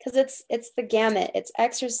because it's the gamut. It's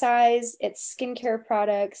exercise, it's skincare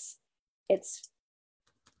products, it's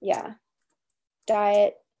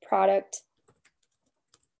diet, product,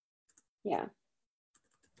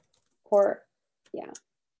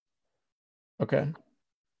 Okay.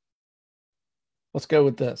 Let's go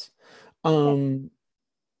with this. And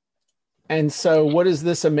so what is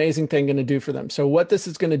this amazing thing going to do for them? So what this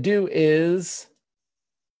is going to do is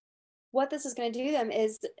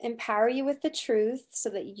empower you with the truth so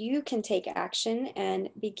that you can take action and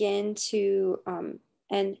begin to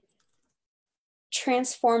and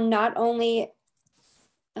transform not only,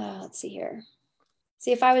 let's see here.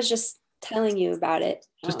 See, if I was just telling you about it.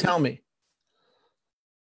 Just tell me.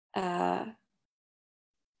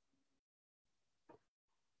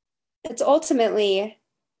 It's ultimately,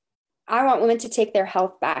 I want women to take their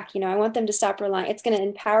health back. I want them to stop relying. It's going to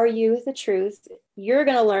empower you with the truth. You're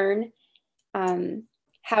going to learn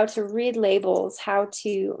how to read labels,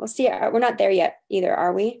 we're not there yet either,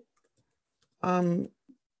 are we? I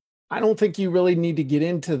don't think you really need to get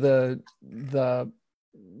into the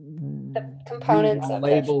components of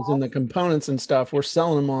labels and the components and stuff. We're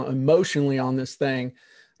selling them emotionally on this thing.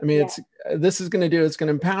 I mean, it's going to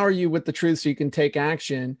empower you with the truth so you can take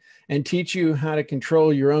action and teach you how to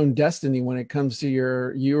control your own destiny when it comes to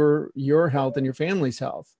your health and your family's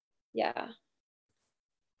health. Yeah.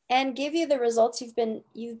 And give you the results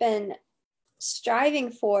you've been striving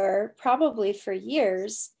for probably for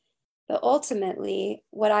years. But ultimately,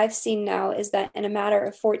 what I've seen now is that in a matter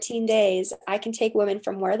of 14 days, I can take women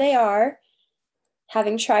from where they are,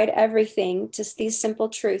 having tried everything, to these simple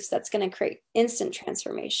truths that's going to create instant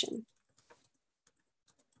transformation.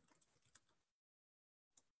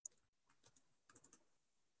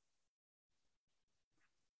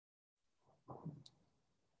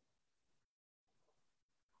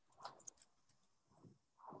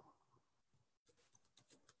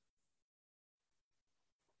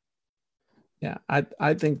 Yeah,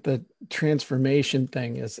 I think the transformation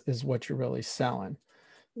thing is what you're really selling.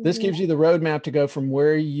 This gives you the roadmap to go from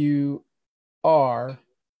where you are,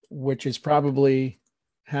 which is probably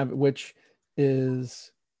having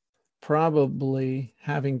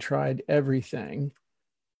tried everything,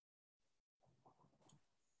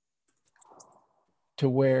 to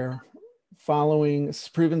where following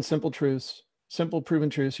simple proven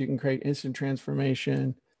truths, you can create instant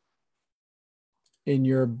transformation in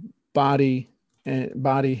your body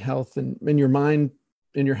health, and in your mind,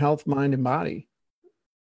 in your health, mind, and body.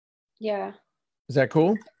 Yeah. Is that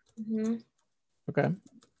cool? Mm-hmm. Okay.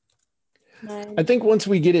 I think once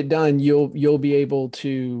we get it done, you'll be able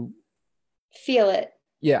to feel it.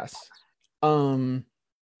 Yes. Okay.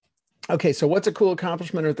 So what's a cool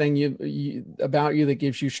accomplishment or thing about you that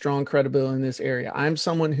gives you strong credibility in this area? I'm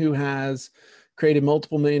someone who has created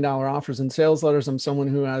multiple $1 million offers and sales letters. I'm someone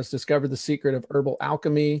who has discovered the secret of herbal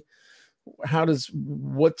alchemy.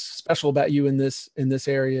 What's special about you in this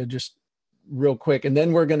area, just real quick? And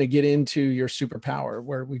then we're going to get into your superpower,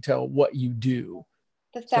 where we tell what you do.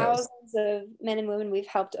 The thousands of men and women we've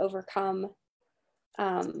helped overcome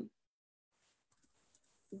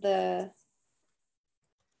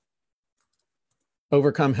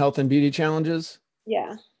overcome health and beauty challenges.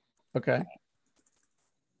 Yeah. Okay.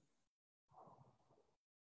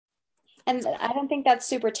 And I don't think that's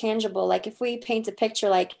super tangible. Like, if we paint a picture,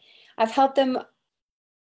 like, I've helped them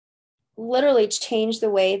literally change the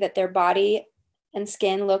way that their body and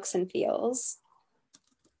skin looks and feels.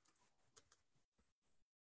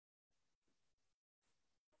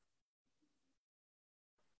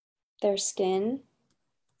 Their skin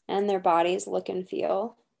and their bodies look and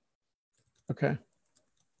feel. Okay.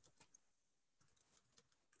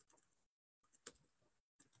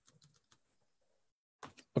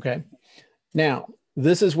 Okay. Now,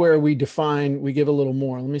 this is where we give a little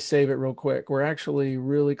more. Let me save it real quick. We're actually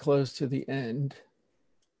really close to the end,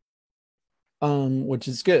 which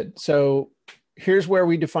is good. So here's where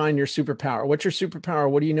we define your superpower. What's your superpower?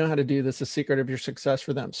 What do you know how to do? That's the secret of your success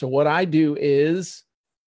for them. So what I do is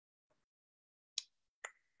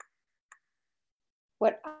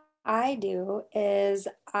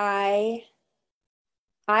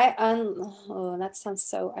Oh, that sounds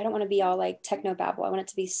so, I don't want to be all like techno babble. I want it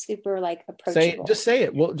to be super like Say it, approachable. just say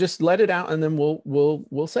it. We'll just let it out and then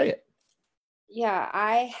we'll say it. Yeah,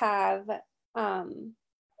 I have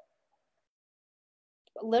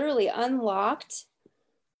literally unlocked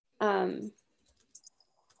um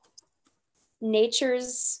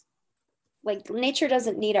nature's, like nature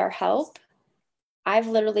doesn't need our help. I've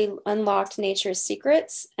literally unlocked nature's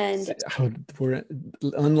secrets and Oh, we're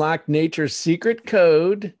unlock nature's secret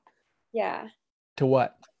code yeah, to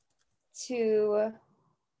what? to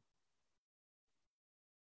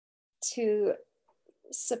to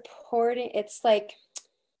supporting, it's like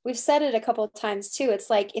we've said it a couple of times too. It's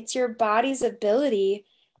like it's your body's ability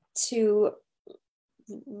to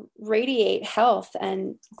radiate health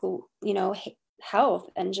and health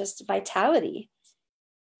and just vitality.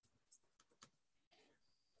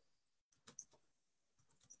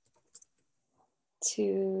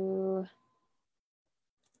 To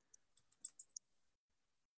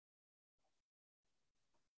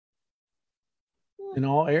In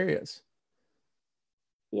all areas.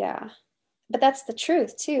 yeah, but that's the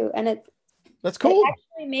truth too, and That's it cool.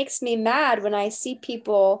 actually makes me mad when I see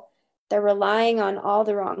people, they're relying on all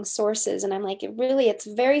the wrong sources, and I'm like, it's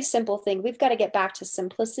a very simple thing. We've got to get back to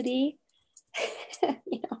simplicity.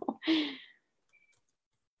 you know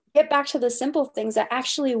get back to the simple things that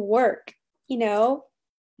actually work.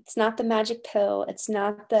 It's not the magic pill, it's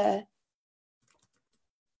not the,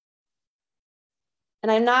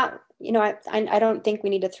 and I'm not, I don't think we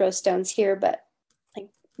need to throw stones here, but like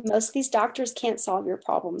most of these doctors can't solve your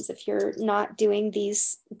problems if you're not doing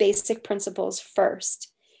these basic principles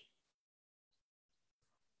first.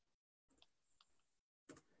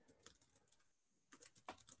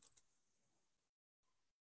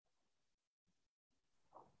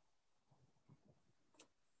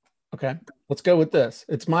 Okay, let's go with this.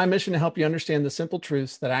 It's my mission to help you understand the simple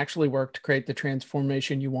truths that actually work to create the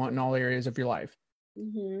transformation you want in all areas of your life.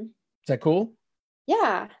 Mm-hmm. Is that cool?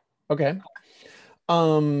 Yeah. Okay.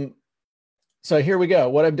 Um, so here we go.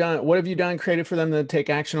 What I've done, what have you done created for them to take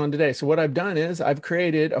action on today? So what I've done is I've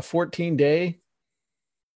created a 14-day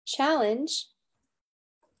Challenge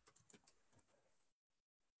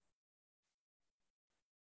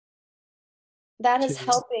that is to,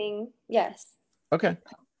 helping, yes, okay,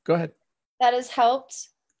 go ahead. that has helped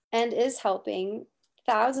and is helping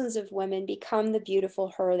thousands of women become the beautiful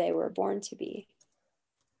her they were born to be.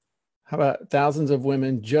 How about thousands of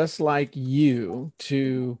women just like you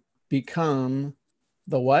to become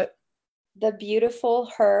the what? The beautiful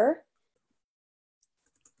her.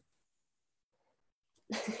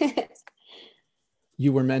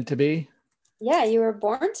 You were meant to be. Yeah, you were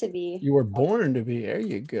born to be. You were born to be. There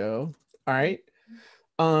you go. All right.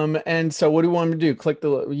 And so what do you want me to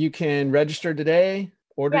do? You can register today,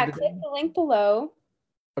 order Yeah, today. click the link below.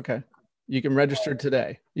 Okay. You can register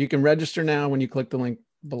today. You can register now when you click the link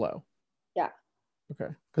below. Yeah.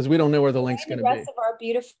 Okay. Because we don't know where the link's Join going the to be. rest of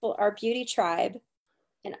our beauty tribe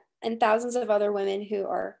and thousands of other women who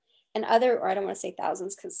are, and other, or I don't want to say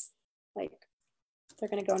thousands because like they're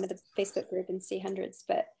going to go into the Facebook group and see hundreds,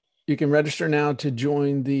 but You can register now to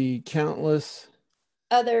join the countless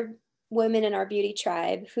other women in our beauty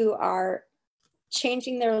tribe who are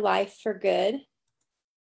changing their life for good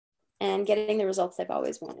and getting the results they've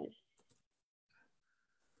always wanted.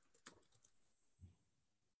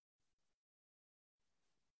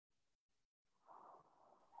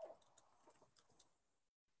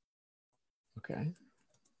 Okay.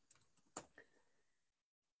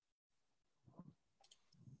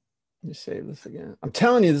 Let me save this again. I'm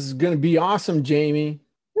telling you, this is going to be awesome, Jamie.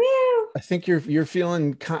 Woo! I think you're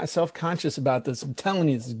feeling self-conscious about this. I'm telling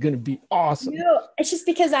you, this is going to be awesome. No, it's just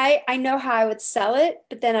because I know how I would sell it,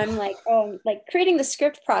 but then I'm like, oh, like creating the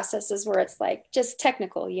script process is where it's like just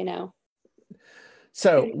technical.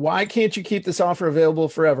 So why can't you keep this offer available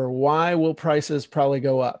forever? Why will prices probably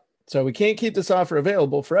go up? So we can't keep this offer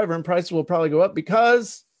available forever and prices will probably go up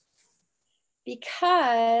Because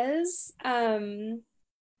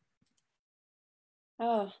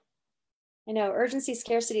oh, I know urgency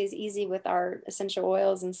scarcity is easy with our essential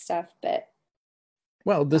oils and stuff, but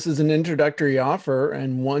well, this is an introductory offer.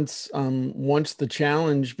 And once the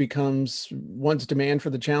challenge once demand for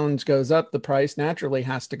the challenge goes up, the price naturally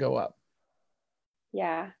has to go up.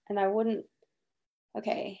 yeah, and I wouldn't,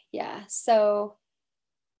 okay, yeah. So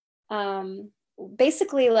um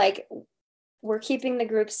basically like we're keeping the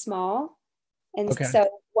group small. And Okay. so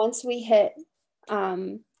once we hit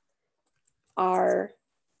our,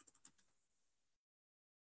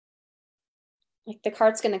 like the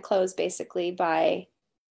cart's going to close basically by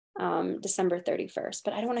December 31st,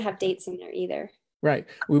 but I don't want to have dates in there either. Right.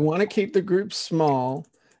 We want to keep the group small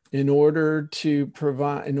in order to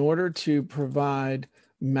provide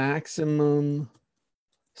maximum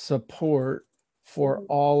support for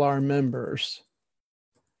all our members.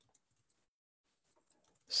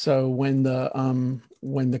 So when the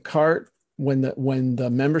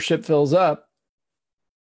membership fills up,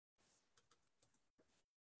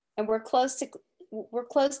 and we're close to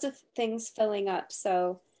things filling up,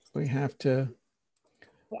 so we have to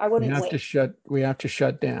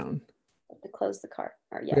shut down. To close the cart.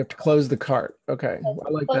 Or, yeah. We have to close the cart. Okay, I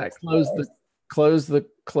like that. Close the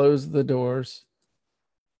doors.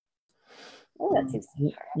 Oh, that seems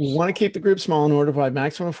we want to keep the group small in order to provide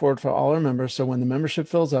maximum support for all our members. So when the membership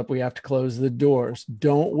fills up, we have to close the doors.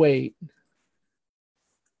 Don't wait.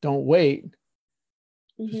 Don't wait.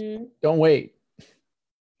 Mm-hmm. Don't wait.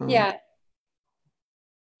 Yeah.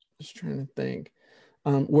 Just trying to think.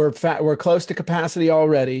 We're close to capacity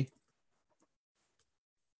already.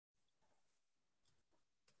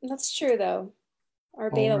 That's true, though. Our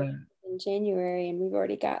beta was in January, and we've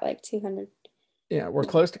already got like 200. Yeah, we're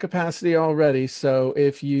close to capacity already. So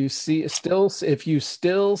if you still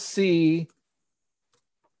see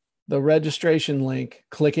the registration link,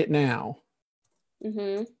 click it now.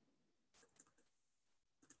 Mm-hmm.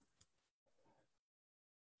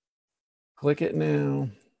 Click it now.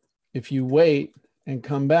 If you wait and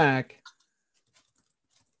come back,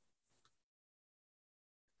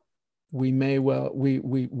 we may well be.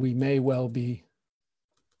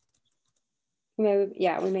 We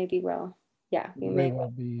may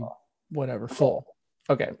be whatever, full.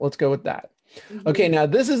 Okay, let's go with that. Mm-hmm. Okay, now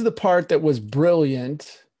this is the part that was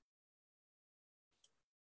brilliant.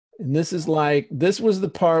 And this was the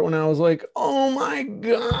part when I was like, oh my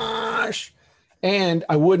gosh. And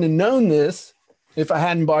I wouldn't have known this if I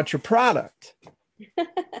hadn't bought your product.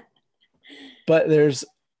 But there's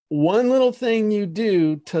one little thing you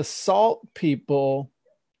do to salt people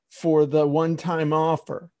for the one-time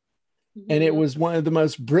offer. Mm-hmm. And it was one of the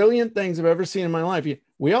most brilliant things I've ever seen in my life.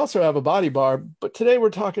 We also have a body bar, but today we're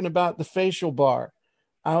talking about the facial bar.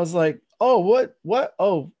 I was like, oh, what?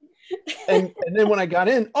 Oh. And then when I got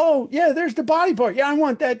in, oh yeah, there's the body bar. Yeah, I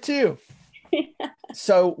want that too. Yeah.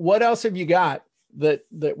 So what else have you got that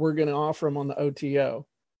we're going to offer them on the OTO?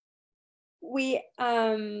 We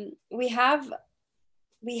have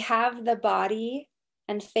the body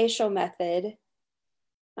and facial method.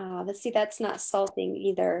 Let's see, that's not salting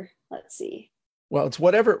either. Let's see. Well, it's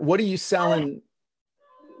whatever. What are you selling?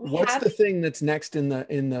 What's the thing that's next in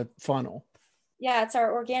the funnel? Yeah, it's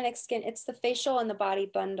our organic skin. It's the facial and the body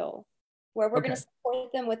bundle, where we're going to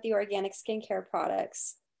support them with the organic skincare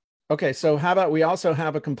products. Okay, so how about we also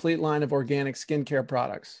have a complete line of organic skincare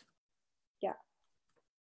products? Yeah.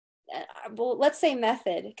 Well, let's say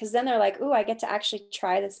method, because then they're like, ooh, I get to actually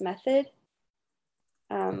try this method.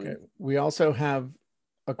 Okay, we also have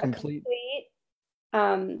a complete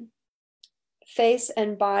face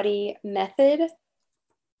and body method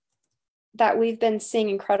that we've been seeing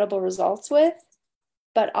incredible results with,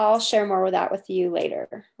 but I'll share more of that with you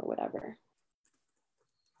later or whatever.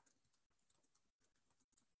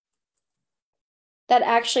 That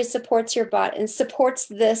actually supports your body and supports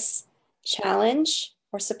this challenge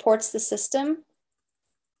or supports the system.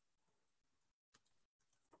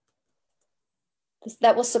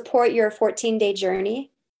 That will support your 14-day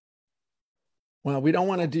journey. Well, we don't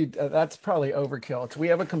want to do that's probably overkill. So we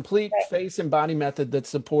have a complete face and body method that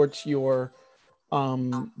supports your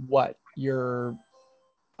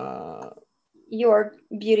your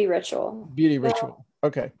beauty ritual. Beauty ritual.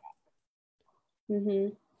 Okay.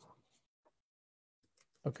 Mm-hmm.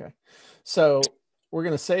 Okay. So we're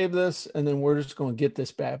going to save this and then we're just going to get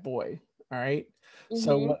this bad boy. All right. Mm-hmm.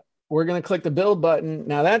 So we're going to click the build button.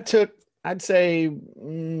 Now that took, I'd say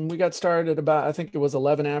we got started at about, I think it was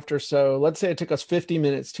 11 after. So let's say it took us 50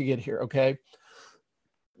 minutes to get here. Okay.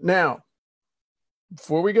 Now,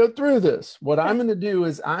 before we go through this, what I'm going to do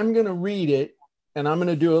is I'm going to read it and I'm going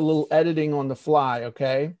to do a little editing on the fly.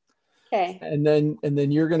 Okay. Okay. And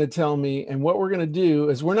then you're going to tell me, and what we're going to do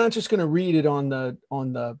is we're not just going to read it on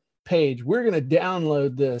the page. We're going to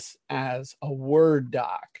download this as a Word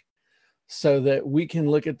doc so that we can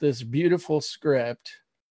look at this beautiful script.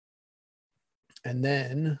 And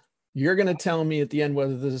then you're going to tell me at the end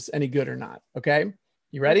whether this is any good or not. Okay.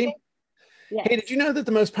 You ready? Okay. Yes. Hey, did you know that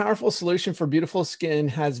the most powerful solution for beautiful skin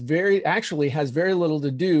has very little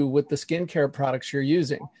to do with the skincare products you're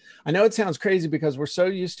using? I know it sounds crazy because we're so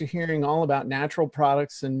used to hearing all about natural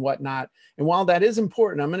products and whatnot. And while that is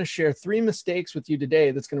important, I'm going to share 3 mistakes with you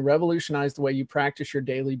today that's going to revolutionize the way you practice your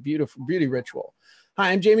daily beauty ritual.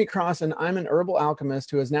 Hi, I'm Jaime Cross, and I'm an herbal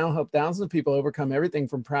alchemist who has now helped thousands of people overcome everything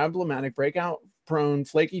from problematic, breakout-prone,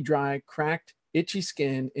 flaky, dry, cracked itchy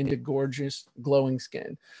skin into gorgeous, glowing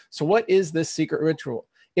skin. So what is this secret ritual?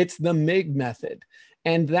 It's the MIG method.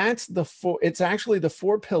 And that's it's actually the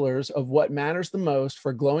 4 pillars of what matters the most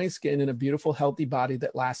for glowing skin and a beautiful, healthy body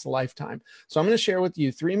that lasts a lifetime. So I'm going to share with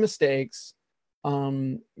you 3 mistakes. We're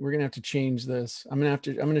going to have to change this. I'm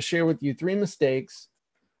going to share with you 3 mistakes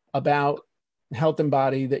about health and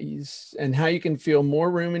body and how you can feel more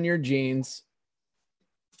room in your jeans.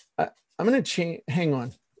 I'm going to change, hang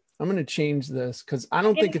on. I'm going to change this because I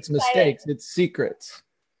don't think it's mistakes, it's secrets.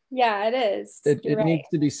 Yeah, it is. It needs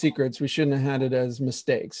to be secrets. We shouldn't have had it as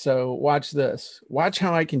mistakes. So watch this. Watch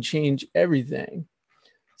how I can change everything.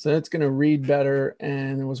 So it's going to read better.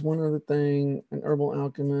 And there was one other thing, an herbal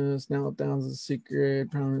alchemist, now it down as a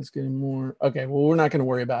secret, prominence getting more. Okay, well, we're not going to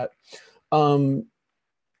worry about it. And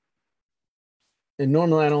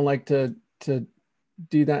normally I don't like to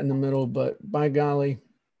do that in the middle, but by golly,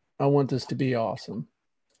 I want this to be awesome.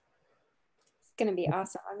 It's going to be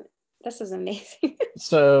awesome. This is amazing.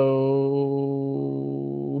 So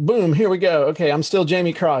boom, here we go. Okay, I'm still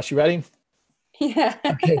Jamie Cross. You ready? Yeah.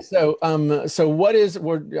 Okay, so I'm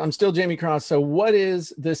still Jamie Cross. So what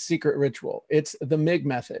is this secret ritual? It's the MIG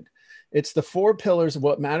method. It's the 4 pillars of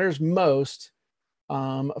what matters most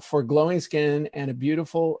for glowing skin and a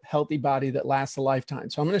beautiful, healthy body that lasts a lifetime.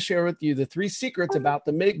 So I'm going to share with you the 3 secrets about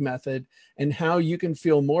the MIG method and how you can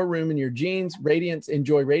feel more room in your jeans,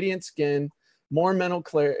 enjoy radiant skin,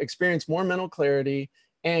 experience more mental clarity,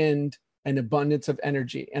 and an abundance of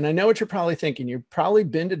energy. And I know what you're probably thinking. You've probably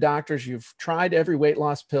been to doctors. You've tried every weight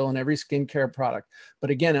loss pill and every skincare product.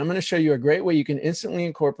 But again, I'm going to show you a great way you can instantly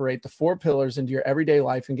incorporate the 4 pillars into your everyday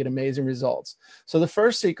life and get amazing results. So the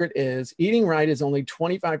first secret is eating right is only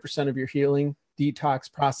 25% of your healing detox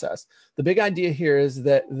process. The big idea here is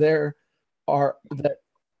that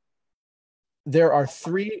there are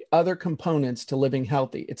 3 other components to living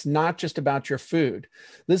healthy. It's not just about your food.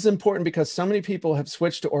 This is important because so many people have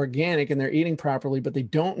switched to organic and they're eating properly, but they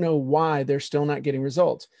don't know why they're still not getting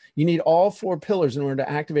results. You need all 4 pillars in order to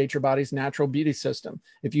activate your body's natural beauty system.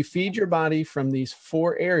 If you feed your body from these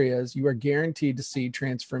 4 areas, you are guaranteed to see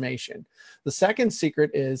transformation. The second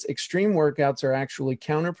secret is extreme workouts are actually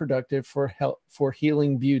counterproductive for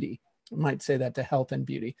healing beauty. I might say that to health and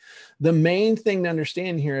beauty. The main thing to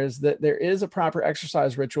understand here is that there is a proper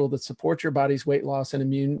exercise ritual that supports your body's weight loss and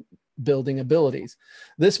immune building abilities.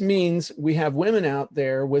 This means we have women out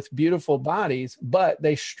there with beautiful bodies, but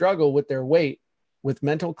they struggle with their weight, with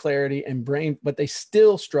mental clarity and brain, but they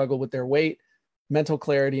still struggle with their weight, mental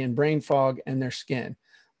clarity and brain fog and their skin.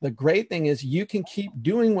 The great thing is you can keep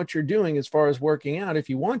doing what you're doing as far as working out if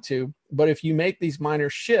you want to, but if you make these minor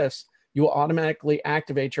shifts, you will automatically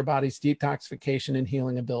activate your body's detoxification and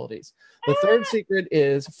healing abilities. The third secret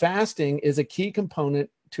is fasting is a key component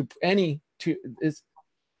to fasting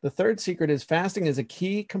is a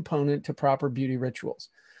key component to proper beauty rituals.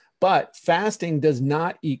 But fasting does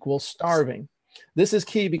not equal starving. This is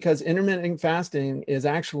key because intermittent fasting is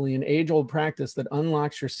actually an age-old practice that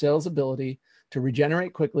unlocks your cell's ability to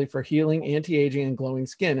regenerate quickly for healing, anti-aging, and glowing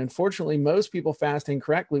skin. Unfortunately, most people fast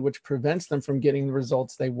incorrectly, which prevents them from getting the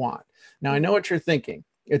results they want. Now, I know what you're thinking.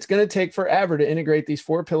 It's going to take forever to integrate these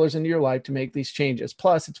 4 pillars into your life to make these changes.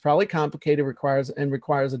 Plus, it's probably complicated, requires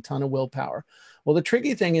a ton of willpower. Well, the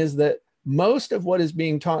tricky thing is that most of what is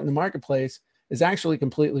being taught in the marketplace is actually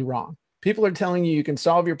completely wrong. People are telling you can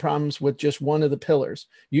solve your problems with just one of the pillars.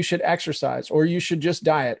 You should exercise, or you should just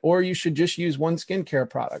diet, or you should just use one skincare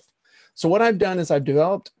product. So what I've done is I've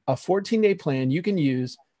developed a 14-day plan you can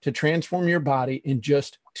use to transform your body in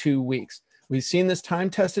just 2 weeks. We've seen this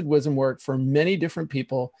time-tested wisdom work for many different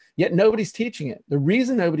people, yet nobody's teaching it. The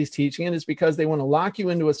reason nobody's teaching it is because they want to lock you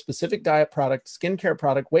into a specific diet product, skincare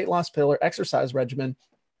product, weight loss pill, or exercise regimen,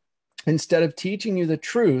 instead of teaching you the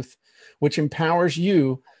truth, which empowers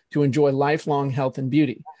you to enjoy lifelong health and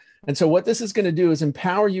beauty. And so what this is going to do is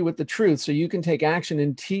empower you with the truth so you can take action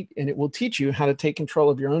and it will teach you how to take control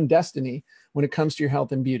of your own destiny when it comes to your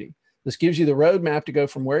health and beauty. This gives you the roadmap to go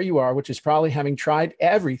from where you are, which is probably having tried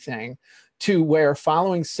everything, to where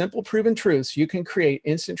following simple proven truths, you can create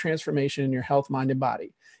instant transformation in your health, mind, and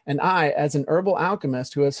body. And I, as an herbal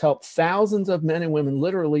alchemist who has helped thousands of men and women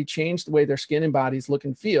literally change the way their skin and bodies look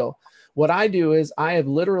and feel, what I do is I have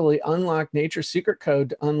literally unlocked nature's secret code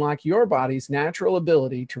to unlock your body's natural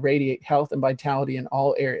ability to radiate health and vitality in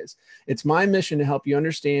all areas. It's my mission to help you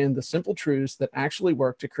understand the simple truths that actually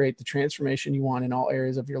work to create the transformation you want in all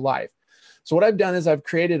areas of your life. So what I've done is I've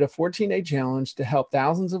created a 14-day challenge to help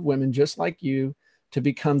thousands of women just like you to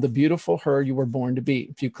become the beautiful her you were born to be.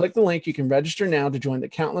 If you click the link, you can register now to join the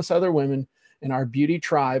countless other women in our beauty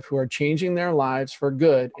tribe who are changing their lives for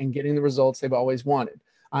good and getting the results they've always wanted.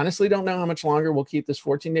 Honestly, don't know how much longer we'll keep this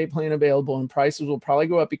 14-day plan available, and prices will probably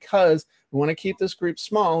go up because we want to keep this group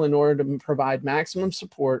small in order to provide maximum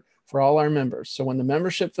support for all our members. So when the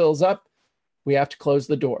membership fills up, we have to close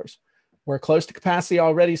the doors. We're close to capacity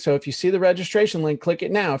already. So if you see the registration link, click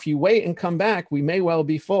it now. If you wait and come back, we may well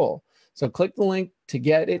be full. So click the link to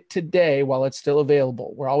get it today while it's still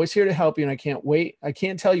available. We're always here to help you, and I can't wait. I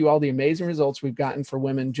can't tell you all the amazing results we've gotten for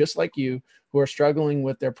women just like you who are struggling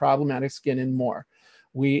with their problematic skin and more.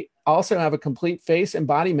 We also have a complete face and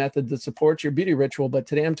body method that supports your beauty ritual, but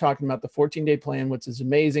today I'm talking about the 14-day plan, which is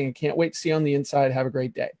amazing. I can't wait to see you on the inside. Have a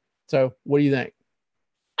great day. So what do you think?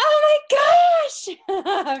 Oh my gosh.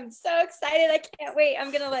 I'm so excited. I can't wait.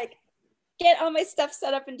 I'm going to get all my stuff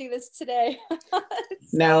set up and do this today.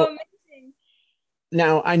 It's so amazing.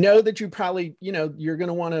 Now, I know that you probably, you're going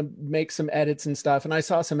to want to make some edits and stuff. And I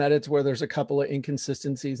saw some edits where there's a couple of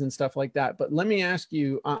inconsistencies and stuff like that. But let me ask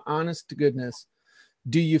you, honest to goodness,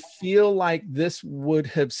 do you feel like this would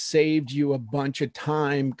have saved you a bunch of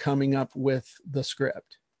time coming up with the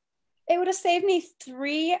script? It would have saved me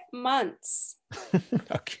 3 months.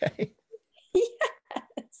 Okay.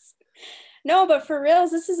 Yes. No, but for reals,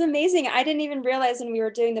 this is amazing. I didn't even realize when we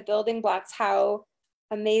were doing the building blocks how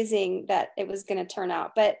amazing that it was going to turn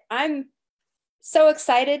out. But I'm so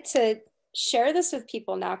excited to share this with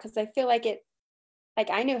people now because I feel like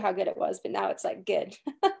I knew how good it was, but now it's good.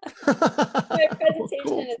 My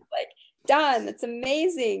presentation is done. It's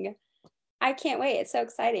amazing. I can't wait. It's so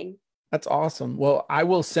exciting. That's awesome. Well, I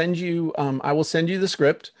will send you the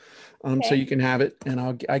script okay. So you can have it, and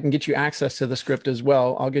I can get you access to the script as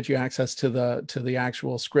well. I'll get you access to the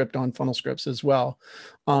actual script on funnelscripts as well.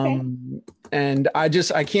 Okay. And I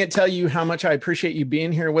can't tell you how much I appreciate you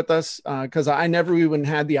being here with us because I never even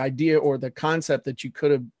had the idea or the concept that you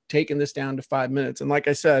could have taken this down to 5 minutes. And like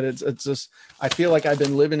I said, it's just, I feel like I've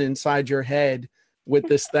been living inside your head with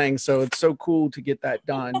this thing. So it's so cool to get that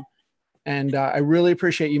done. And I really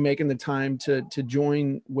appreciate you making the time to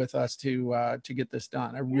join with us to get this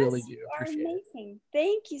done. I really do appreciate it.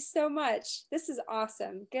 Thank you so much. This is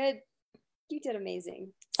awesome. Good. You did amazing.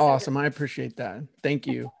 Awesome. I appreciate that. Thank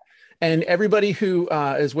you. And everybody who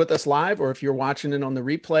is with us live, or if you're watching it on the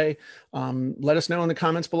replay, let us know in the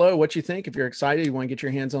comments below what you think. If you're excited, you want to get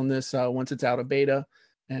your hands on this once it's out of beta.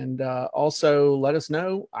 And also let us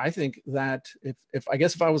know. I think that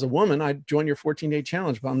if I was a woman, I'd join your 14-day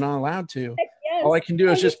challenge, but I'm not allowed to. Yes. All I can do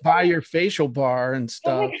is just buy your facial bar and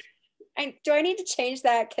stuff. Do I need to change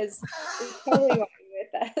that? Because we totally want you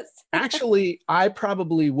with us. Actually, I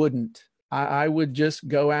probably wouldn't. I would just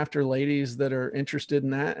go after ladies that are interested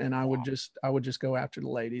in that, and I would just go after the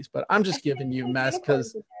ladies. But I'm just giving you a mess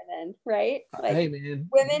because, right? Hey man,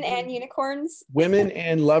 women and unicorns, women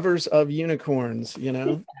and lovers of unicorns,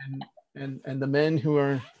 and the men who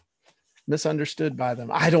are misunderstood by them.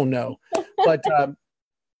 I don't know, but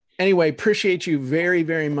anyway, appreciate you very,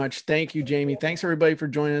 very much. Thank you, Jaime. Thanks everybody for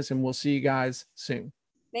joining us, and we'll see you guys soon.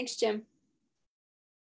 Thanks, Jim.